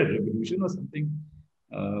start a revolution or something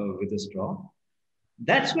with a straw.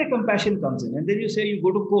 That's where compassion comes in. And then you say you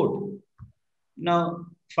go to court. Now,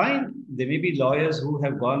 fine, there may be lawyers who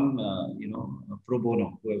have gone, pro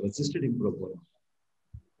bono, who have assisted him pro bono.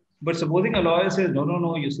 But supposing a lawyer says,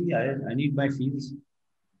 no, you see, I need my fees.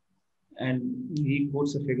 And he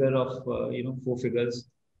quotes a figure of, 4 figures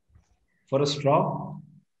for a straw,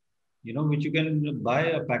 which you can buy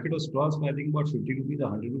a packet of straws for, I think, about 50 rupees,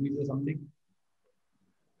 100 rupees or something.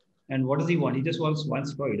 And what does he want? He just wants one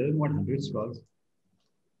straw. He doesn't want 100 straws.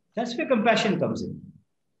 That's where compassion comes in.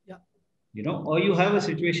 Yeah. Or you have a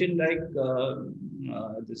situation like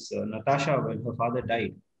this Natasha when her father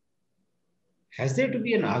died. Has there to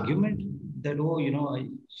be an argument that,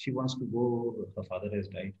 she wants to go, her father has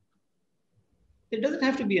died? There doesn't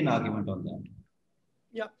have to be an argument on that.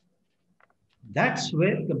 Yeah. That's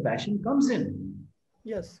where compassion comes in.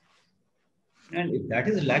 Yes. And if that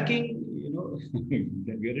is lacking,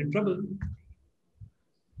 then we are in trouble.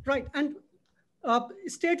 Right. And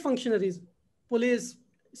state functionaries, police,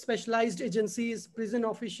 specialized agencies, prison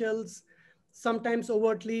officials, sometimes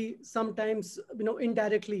overtly, sometimes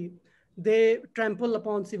indirectly, they trample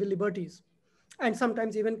upon civil liberties and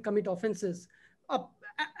sometimes even commit offenses.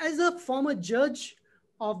 As a former judge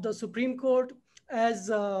of the Supreme Court, as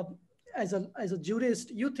a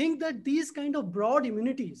jurist, you think that these kind of broad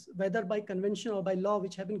immunities, whether by convention or by law,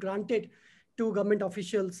 which have been granted to government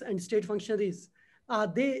officials and state functionaries, are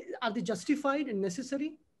they justified and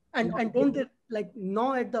necessary? And don't they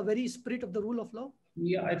gnaw at the very spirit of the rule of law?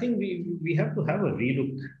 Yeah, I think we have to have a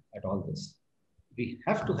relook at all this. We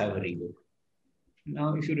have to have a relook.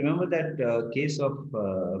 Now, if you remember that case of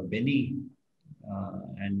Benny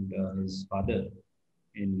and his father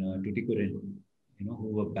in Tuticorin, who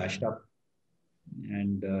were bashed up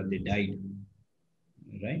and they died,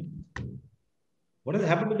 right? What has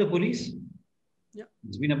happened to the police? Yeah.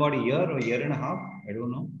 It's been about a year or a year and a half. I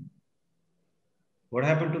don't know. What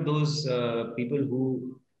happened to those people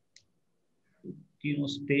who,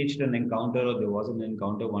 staged an encounter or there was an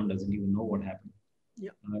encounter? One doesn't even know what happened.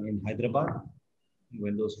 Yeah. In Hyderabad,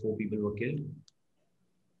 when those 4 people were killed,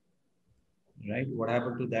 right? What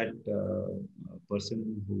happened to that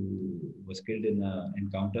person who was killed in an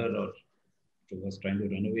encounter or was trying to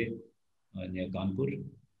run away near Kanpur?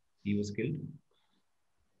 He was killed.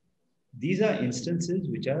 These are instances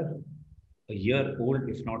which are a year old,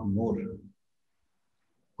 if not more.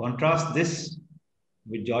 Contrast this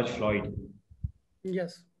with George Floyd.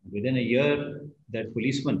 Yes. Within a year, that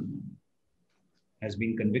policeman has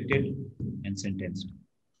been convicted and sentenced.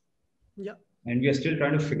 Yeah. And we are still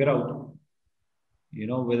trying to figure out,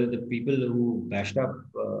 whether the people who bashed up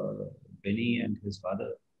Benny and his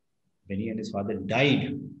father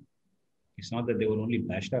died. It's not that they were only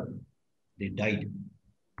bashed up, they died.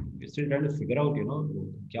 We're still trying to figure out,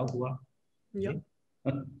 kya hua? Yeah.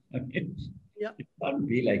 Yeah. It can't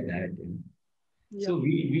be like that. Yeah. So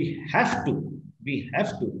we have to,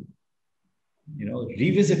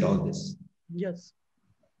 revisit all this. Yes.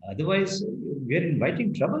 Otherwise, we are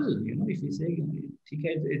inviting trouble. If we say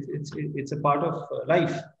it's a part of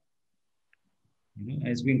life.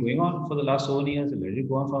 It's been going on for the last so many years. Let it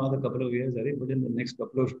go on for another couple of years. But in the next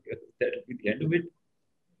couple of years, that will be the end of it.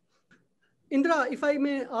 Indira, if I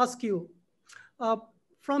may ask you,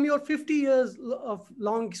 from your 50 years of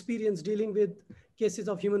long experience dealing with cases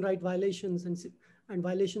of human rights violations and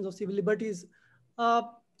violations of civil liberties,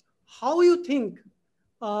 how you think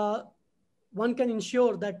one can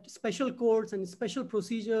ensure that special courts and special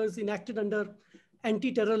procedures enacted under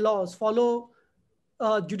anti-terror laws follow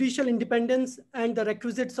judicial independence and the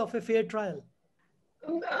requisites of a fair trial?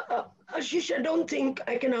 Ashish, I don't think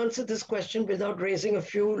I can answer this question without raising a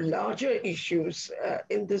few larger issues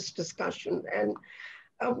in this discussion. And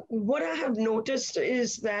what I have noticed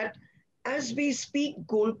is that as we speak,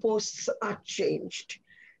 goalposts are changed.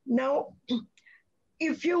 Now,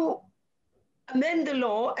 if you amend the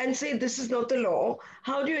law and say this is not the law,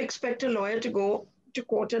 how do you expect a lawyer to go to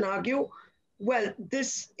court and argue, well,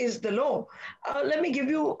 this is the law? Let me give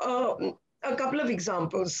you a couple of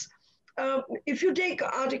examples. If you take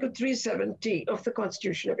Article 370 of the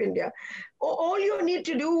Constitution of India, all you need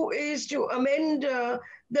to do is to amend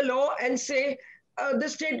the law and say the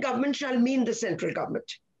state government shall mean the central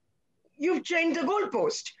government. You've changed the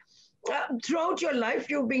goalpost. Throughout your life,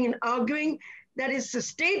 you've been arguing that it's the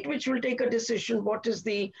state which will take a decision what is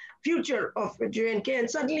the future of J&K, and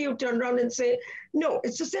suddenly you turn around and say, no,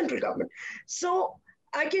 it's the central government. So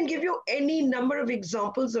I can give you any number of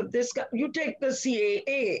examples of this. You take the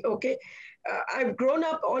CAA, okay? I've grown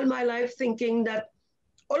up all my life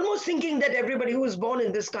almost thinking that everybody who is born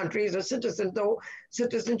in this country is a citizen, though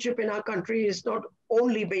citizenship in our country is not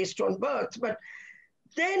only based on birth, but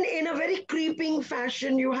then in a very creeping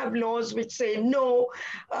fashion, you have laws which say, no,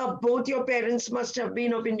 both your parents must have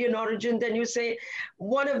been of Indian origin. Then you say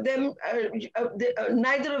one of them,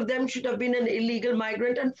 neither of them should have been an illegal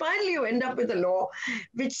migrant. And finally, you end up with a law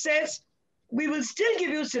which says, we will still give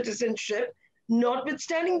you citizenship,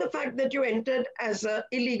 notwithstanding the fact that you entered as an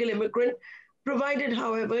illegal immigrant, provided,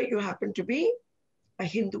 however, you happen to be a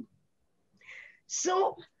Hindu.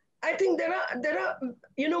 So I think there are,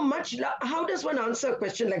 how does one answer a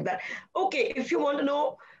question like that? Okay, if you want to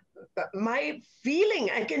know my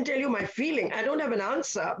feeling, I can tell you my feeling. I don't have an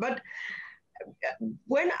answer, but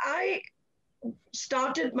when I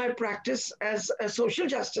started my practice as a social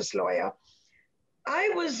justice lawyer,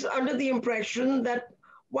 I was under the impression that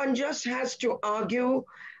one just has to argue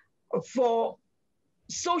for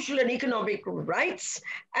social and economic rights,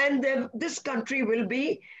 and this country will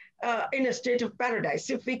be in a state of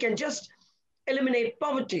paradise. If we can just eliminate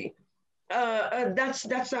poverty,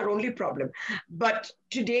 that's our only problem. But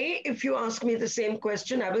today, if you ask me the same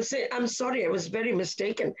question, I will say, I'm sorry, I was very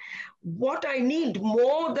mistaken. What I need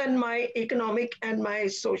more than my economic and my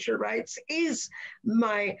social rights is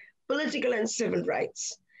my political and civil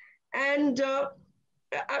rights. And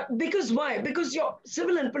because why? Because your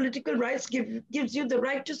civil and political rights gives you the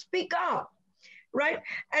right to speak up. Right?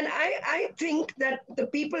 And I think that the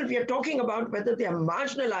people we are talking about, whether they are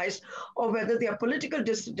marginalized or whether they are political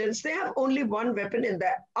dissidents, they have only one weapon in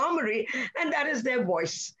their armory, and that is their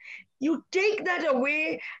voice. You take that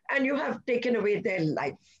away and you have taken away their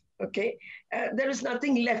life, okay? There is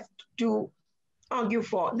nothing left to argue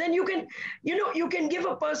for. Then you can give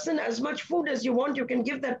a person as much food as you want, you can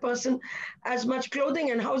give that person as much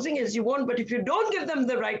clothing and housing as you want, but if you don't give them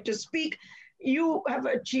the right to speak, you have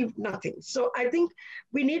achieved nothing. So I think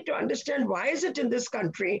we need to understand, why is it in this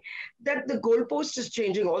country that the goalpost is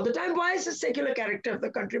changing all the time? Why is the secular character of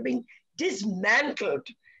the country being dismantled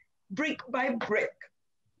brick by brick?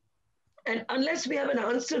 And unless we have an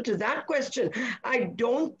answer to that question, I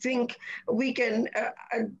don't think we can,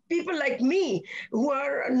 people like me who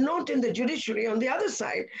are not in the judiciary on the other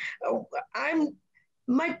side,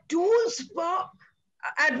 my tools for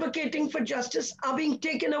advocating for justice are being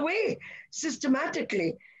taken away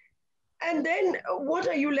systematically. And then what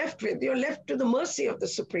are you left with? You're left to the mercy of the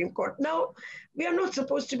Supreme Court. Now, we are not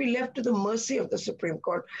supposed to be left to the mercy of the Supreme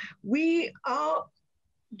Court. We are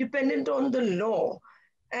dependent on the law.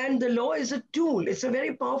 And the law is a tool. It's a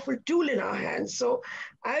very powerful tool in our hands. So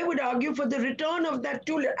I would argue for the return of that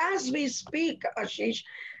tool. As we speak, Ashish,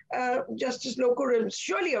 Justice Lokur is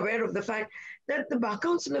surely aware of the fact that the Bar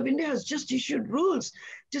Council of India has just issued rules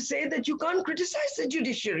to say that you can't criticize the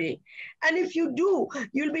judiciary. And if you do,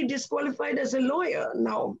 you'll be disqualified as a lawyer.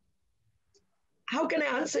 Now, how can I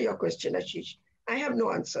answer your question, Ashish? I have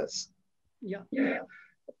no answers. Yeah.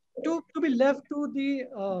 To be left to be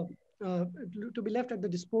left at the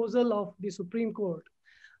disposal of the Supreme Court.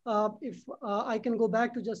 If I can go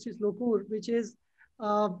back to Justice Lokur, which is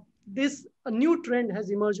a new trend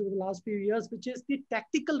has emerged over the last few years, which is the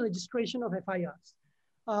tactical registration of FIRs.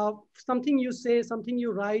 Something you say, something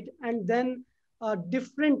you write, and then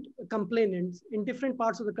different complainants in different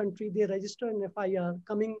parts of the country, they register an FIR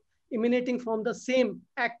emanating from the same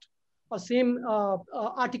act or same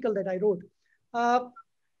article that I wrote.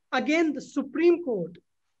 Again, the Supreme Court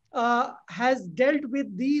has dealt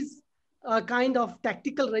with these kind of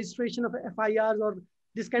tactical registration of FIRs or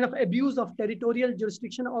this kind of abuse of territorial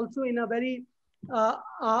jurisdiction also in a very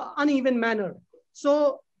uneven manner.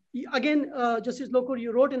 So again, Justice Lokur,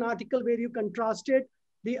 you wrote an article where you contrasted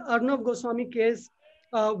the Arnav Goswami case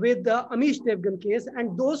with the Amish Devgan case,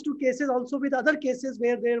 and those two cases also with other cases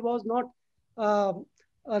where there was not a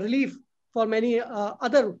relief for many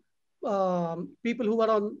other people who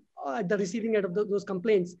were on at the receiving end of those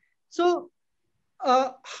complaints. So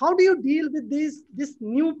how do you deal with this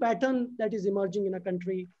new pattern that is emerging in a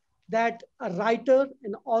country? that a writer,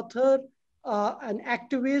 an author, an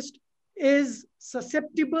activist is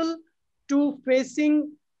susceptible to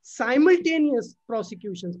facing simultaneous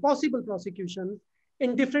prosecutions, possible prosecutions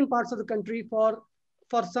in different parts of the country for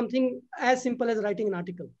something as simple as writing an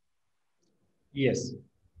article? Yes.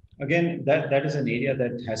 Again, that is an area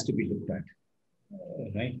that has to be looked at,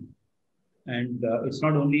 right? And it's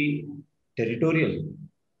not only territorial;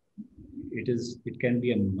 it can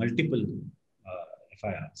be a multiple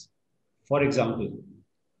FIRs. For example,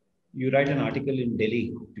 you write an article in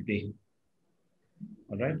Delhi today,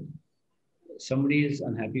 all right? Somebody is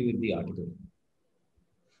unhappy with the article.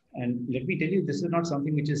 And let me tell you, this is not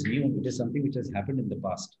something which is new, it is something which has happened in the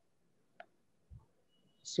past.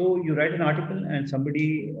 So you write an article and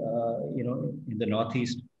somebody, in the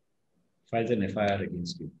Northeast files an FIR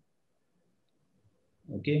against you.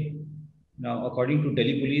 Okay. Now, according to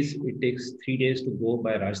Delhi police, it takes 3 days to go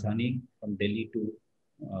by Rajdhani from Delhi to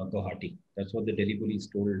Guwahati. That's what the Delhi police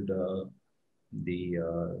told the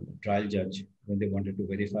trial judge when they wanted to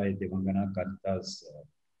verify Devangana Karta's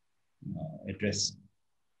address.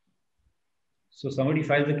 So somebody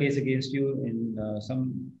files a case against you in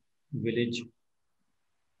some village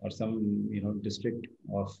or some district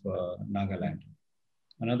of Nagaland.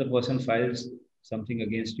 Another person files something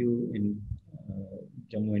against you in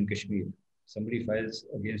Jammu and Kashmir. Somebody files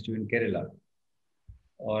against you in Kerala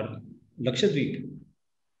or Lakshadweep,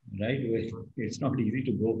 right? It's not easy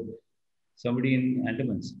to go. Somebody in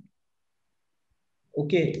Andamans.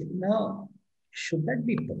 Okay, now should that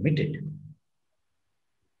be permitted?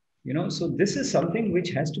 So this is something which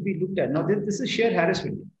has to be looked at. Now this is sheer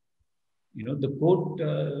harassment. The court,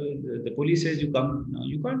 the police says you come. Now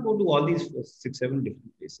you can't go to all these 6, 7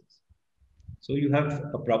 different places. So you have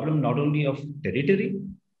a problem not only of territory,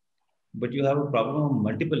 but you have a problem of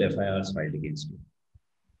multiple FIRs filed against you.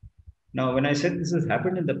 Now, when I said this has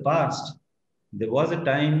happened in the past, there was a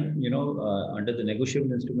time, under the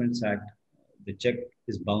Negotiable Instruments Act, the check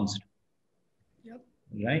is bounced. Yep.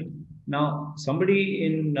 Right? Now, somebody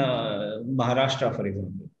in Maharashtra, for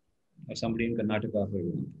example, or somebody in Karnataka, for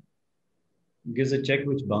example, gives a check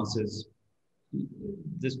which bounces.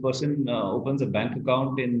 This person opens a bank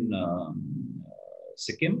account in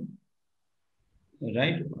Sikkim,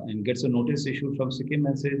 right? And gets a notice issued from Sikkim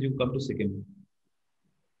and says, you come to Sikkim.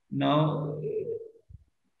 Now,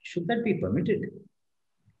 should that be permitted?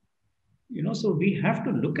 So we have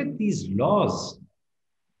to look at these laws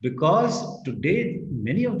because today,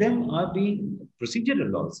 many of them are being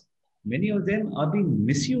procedural laws. Many of them are being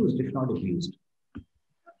misused, if not abused.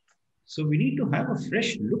 So we need to have a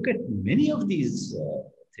fresh look at many of these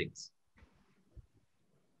things,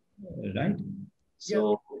 right?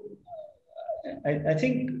 So I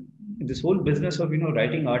think this whole business of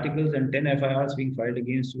writing articles and 10 FIRs being filed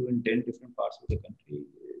against you in 10 different parts of the country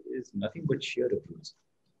is nothing but sheer abuse.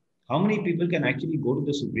 How many people can actually go to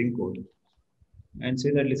the Supreme Court and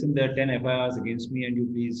say that, listen, there are 10 FIRs against me and you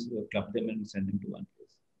please club them and send them to one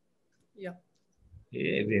place? Yeah.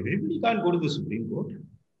 Everybody can't go to the Supreme Court.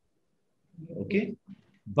 Okay.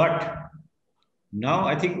 But now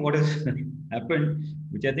I think what has happened,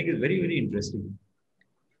 which I think is very, very interesting.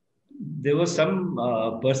 There was some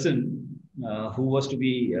person who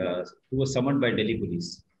was summoned by Delhi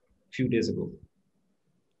police a few days ago.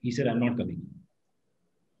 He said, I'm not coming.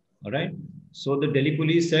 All right. So the Delhi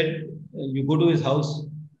police said, you go to his house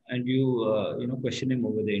and you question him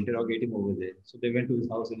over there, interrogate him over there. So they went to his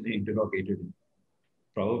house and they interrogated him.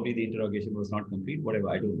 Probably the interrogation was not complete, whatever,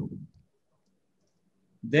 I don't know.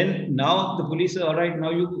 Then now the police say, all right, now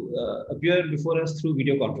you appear before us through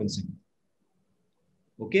video conferencing.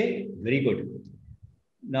 Okay, very good.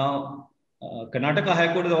 Now, Karnataka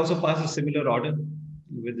High Court has also passed a similar order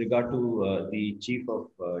with regard to the chief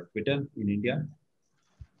of Twitter in India,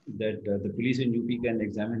 that the police in UP can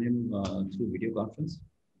examine him through video conference.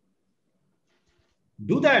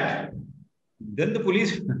 Do that. Then the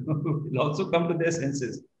police will also come to their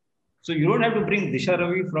senses. So you don't have to bring Disha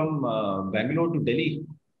Ravi from Bangalore to Delhi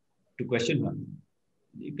to question her.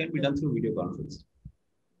 It can be done through video conference.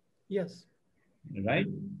 Yes. Right?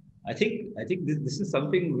 I think this is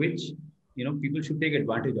something which people should take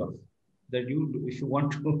advantage of. That if you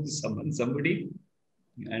want to summon somebody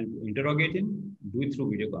and interrogate him, do it through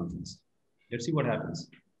video conference. Let's see what happens.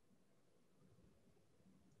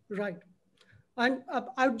 Right. And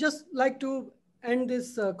I would just like to end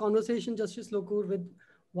this conversation, Justice Lokur, with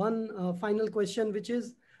one final question, which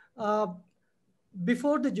is,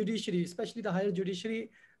 before the judiciary, especially the higher judiciary,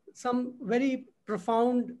 some very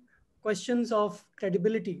profound questions of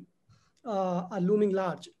credibility are looming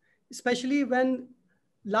large, especially when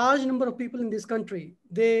large number of people in this country,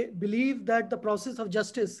 they believe that the process of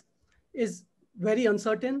justice is very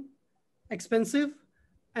uncertain, expensive,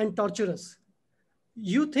 and torturous.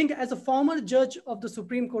 You think, as a former judge of the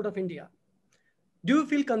Supreme Court of India, do you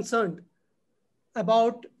feel concerned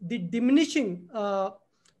about the diminishing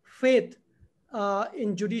faith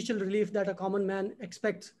in judicial relief that a common man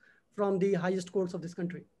expects from the highest courts of this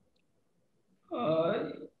country?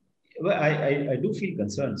 Well, I do feel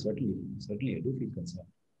concerned, certainly. Certainly, I do feel concerned.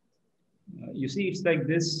 You see, it's like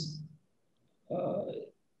this. Uh,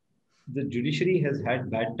 the judiciary has had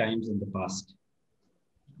bad times in the past,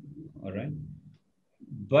 all right?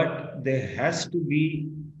 But there has to be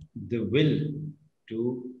the will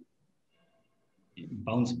to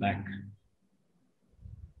bounce back.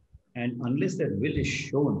 And unless that will is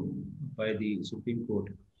shown by the Supreme Court,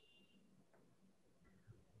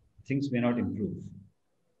 things may not improve.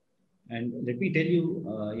 And let me tell you,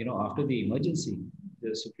 after the emergency,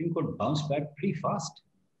 the Supreme Court bounced back pretty fast.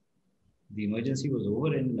 The emergency was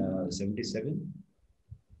over in 77.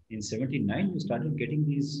 In 79, you started getting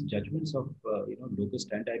these judgments of, Lokur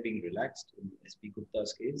standi being relaxed in SP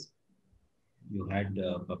Gupta's case. You had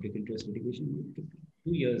public interest litigation. It took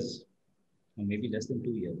 2 years, or maybe less than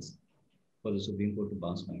 2 years, for the Supreme Court to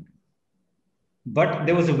bounce back. But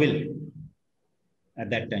there was a will at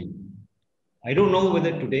that time. I don't know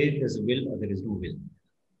whether today there's a will or there is no will.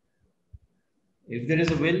 If there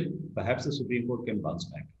is a will, perhaps the Supreme Court can bounce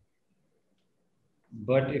back.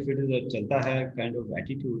 But if it is a chalta hai kind of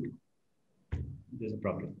attitude, there's a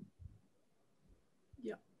problem.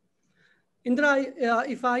 Yeah. Indira,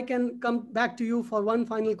 if I can come back to you for one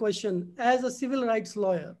final question. As a civil rights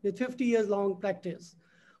lawyer with 50 years long practice,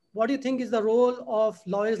 what do you think is the role of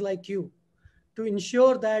lawyers like you to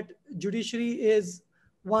ensure that judiciary is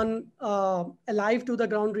one alive to the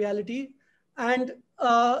ground reality and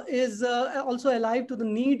is also alive to the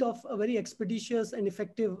need of a very expeditious and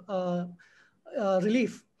effective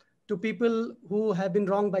relief to people who have been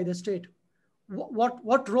wronged by the state?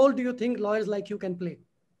 What role do you think lawyers like you can play?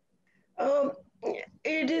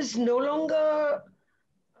 It is no longer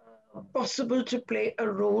possible to play a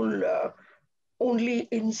role only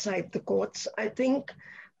inside the courts. I think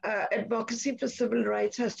advocacy for civil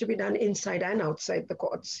rights has to be done inside and outside the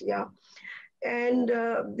courts. Yeah, and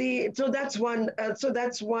so that's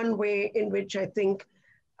one way in which I think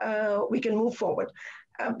we can move forward.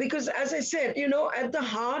 Because, as I said, at the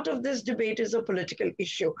heart of this debate is a political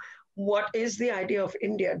issue. What is the idea of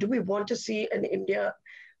India? Do we want to see an India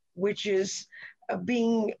which is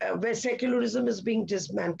where secularism is being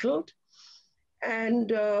dismantled,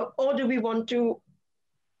 and or do we want to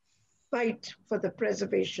fight for the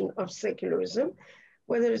preservation of secularism,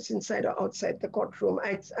 whether it's inside or outside the courtroom?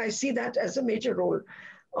 I see that as a major role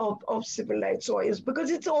of civil rights lawyers,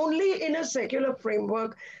 because it's only in a secular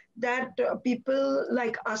framework that people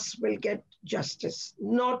like us will get justice,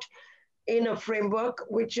 not in a framework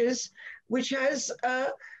which has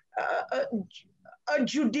a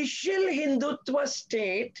judicial Hindutva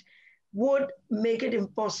state would make it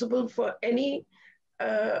impossible for any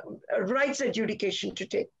rights adjudication to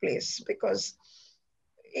take place, because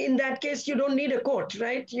in that case you don't need a court,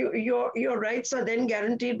 right? Your rights are then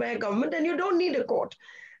guaranteed by a government, and you don't need a court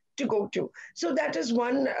to go to. So that is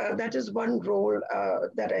one role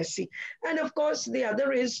that I see. And of course, the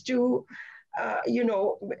other is to,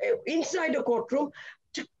 inside a courtroom,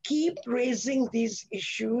 to keep raising these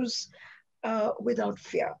issues without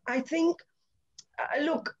fear. I think,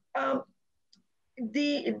 look,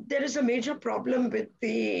 there is a major problem with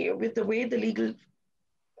the way the legal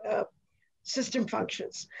system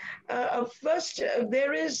functions. First,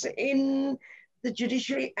 there is in the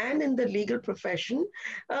judiciary and in the legal profession,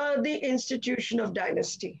 the institution of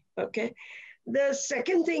dynasty, okay? The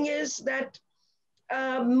second thing is that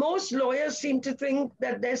most lawyers seem to think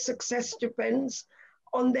that their success depends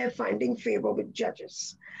on their finding favor with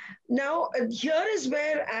judges. Now, here is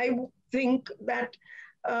where I think that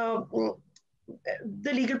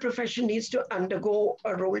the legal profession needs to undergo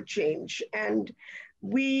a role change. And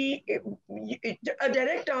a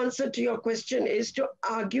direct answer to your question is to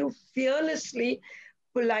argue fearlessly,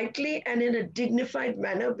 politely, and in a dignified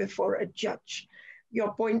manner before a judge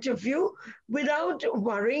your point of view without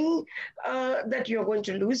worrying that you're going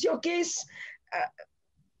to lose your case.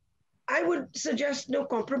 I would suggest no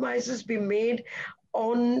compromises be made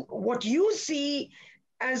on what you see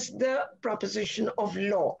as the proposition of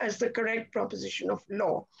law, as the correct proposition of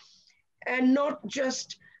law, and not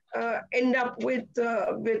just end up with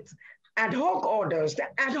ad hoc orders. The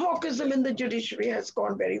ad hocism in the judiciary has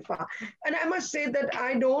gone very far. And I must say that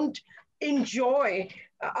I don't enjoy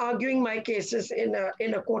arguing my cases in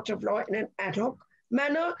a court of law in an ad hoc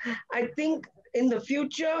manner. I think in the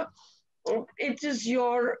future, It is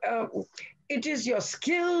your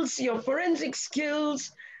skills, your forensic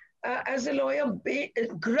skills as a lawyer,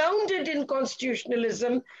 grounded in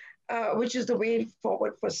constitutionalism, which is the way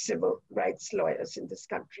forward for civil rights lawyers in this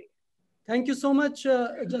country. Thank you so much,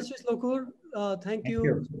 Justice Lokur. Thank Thank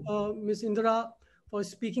you, you. Ms. Indira, for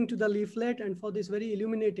speaking to the leaflet and for this very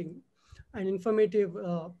illuminating and informative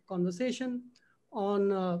conversation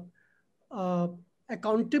on uh,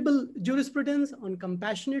 accountable jurisprudence, on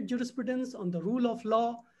compassionate jurisprudence, on the rule of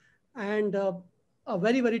law, and a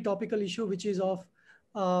very, very topical issue, which is of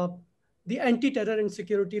uh, the anti-terror and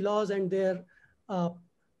security laws and their uh,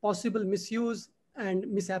 possible misuse and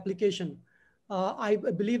misapplication. I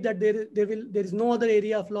believe that there is no other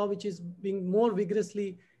area of law which is being more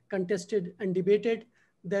vigorously contested and debated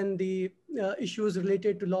than the issues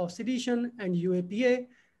related to law of sedition and UAPA.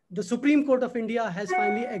 The Supreme Court of India has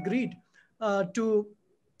finally agreed to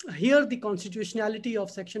hear the constitutionality of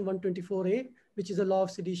Section 124A, which is a law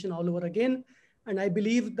of sedition all over again. And I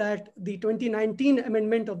believe that the 2019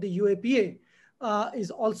 amendment of the UAPA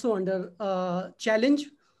is also under challenge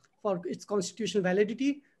for its constitutional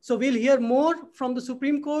validity. So we'll hear more from the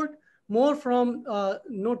Supreme Court, more from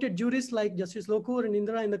noted jurists like Justice Lokur and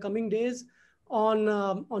Indira in the coming days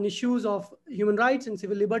on issues of human rights and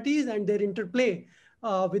civil liberties and their interplay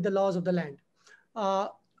with the laws of the land.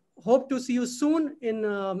 Hope to see you soon in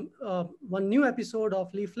one new episode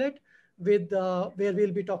of Leaflet with where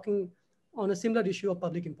we'll be talking on a similar issue of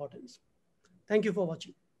public importance. Thank you for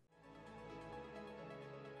watching.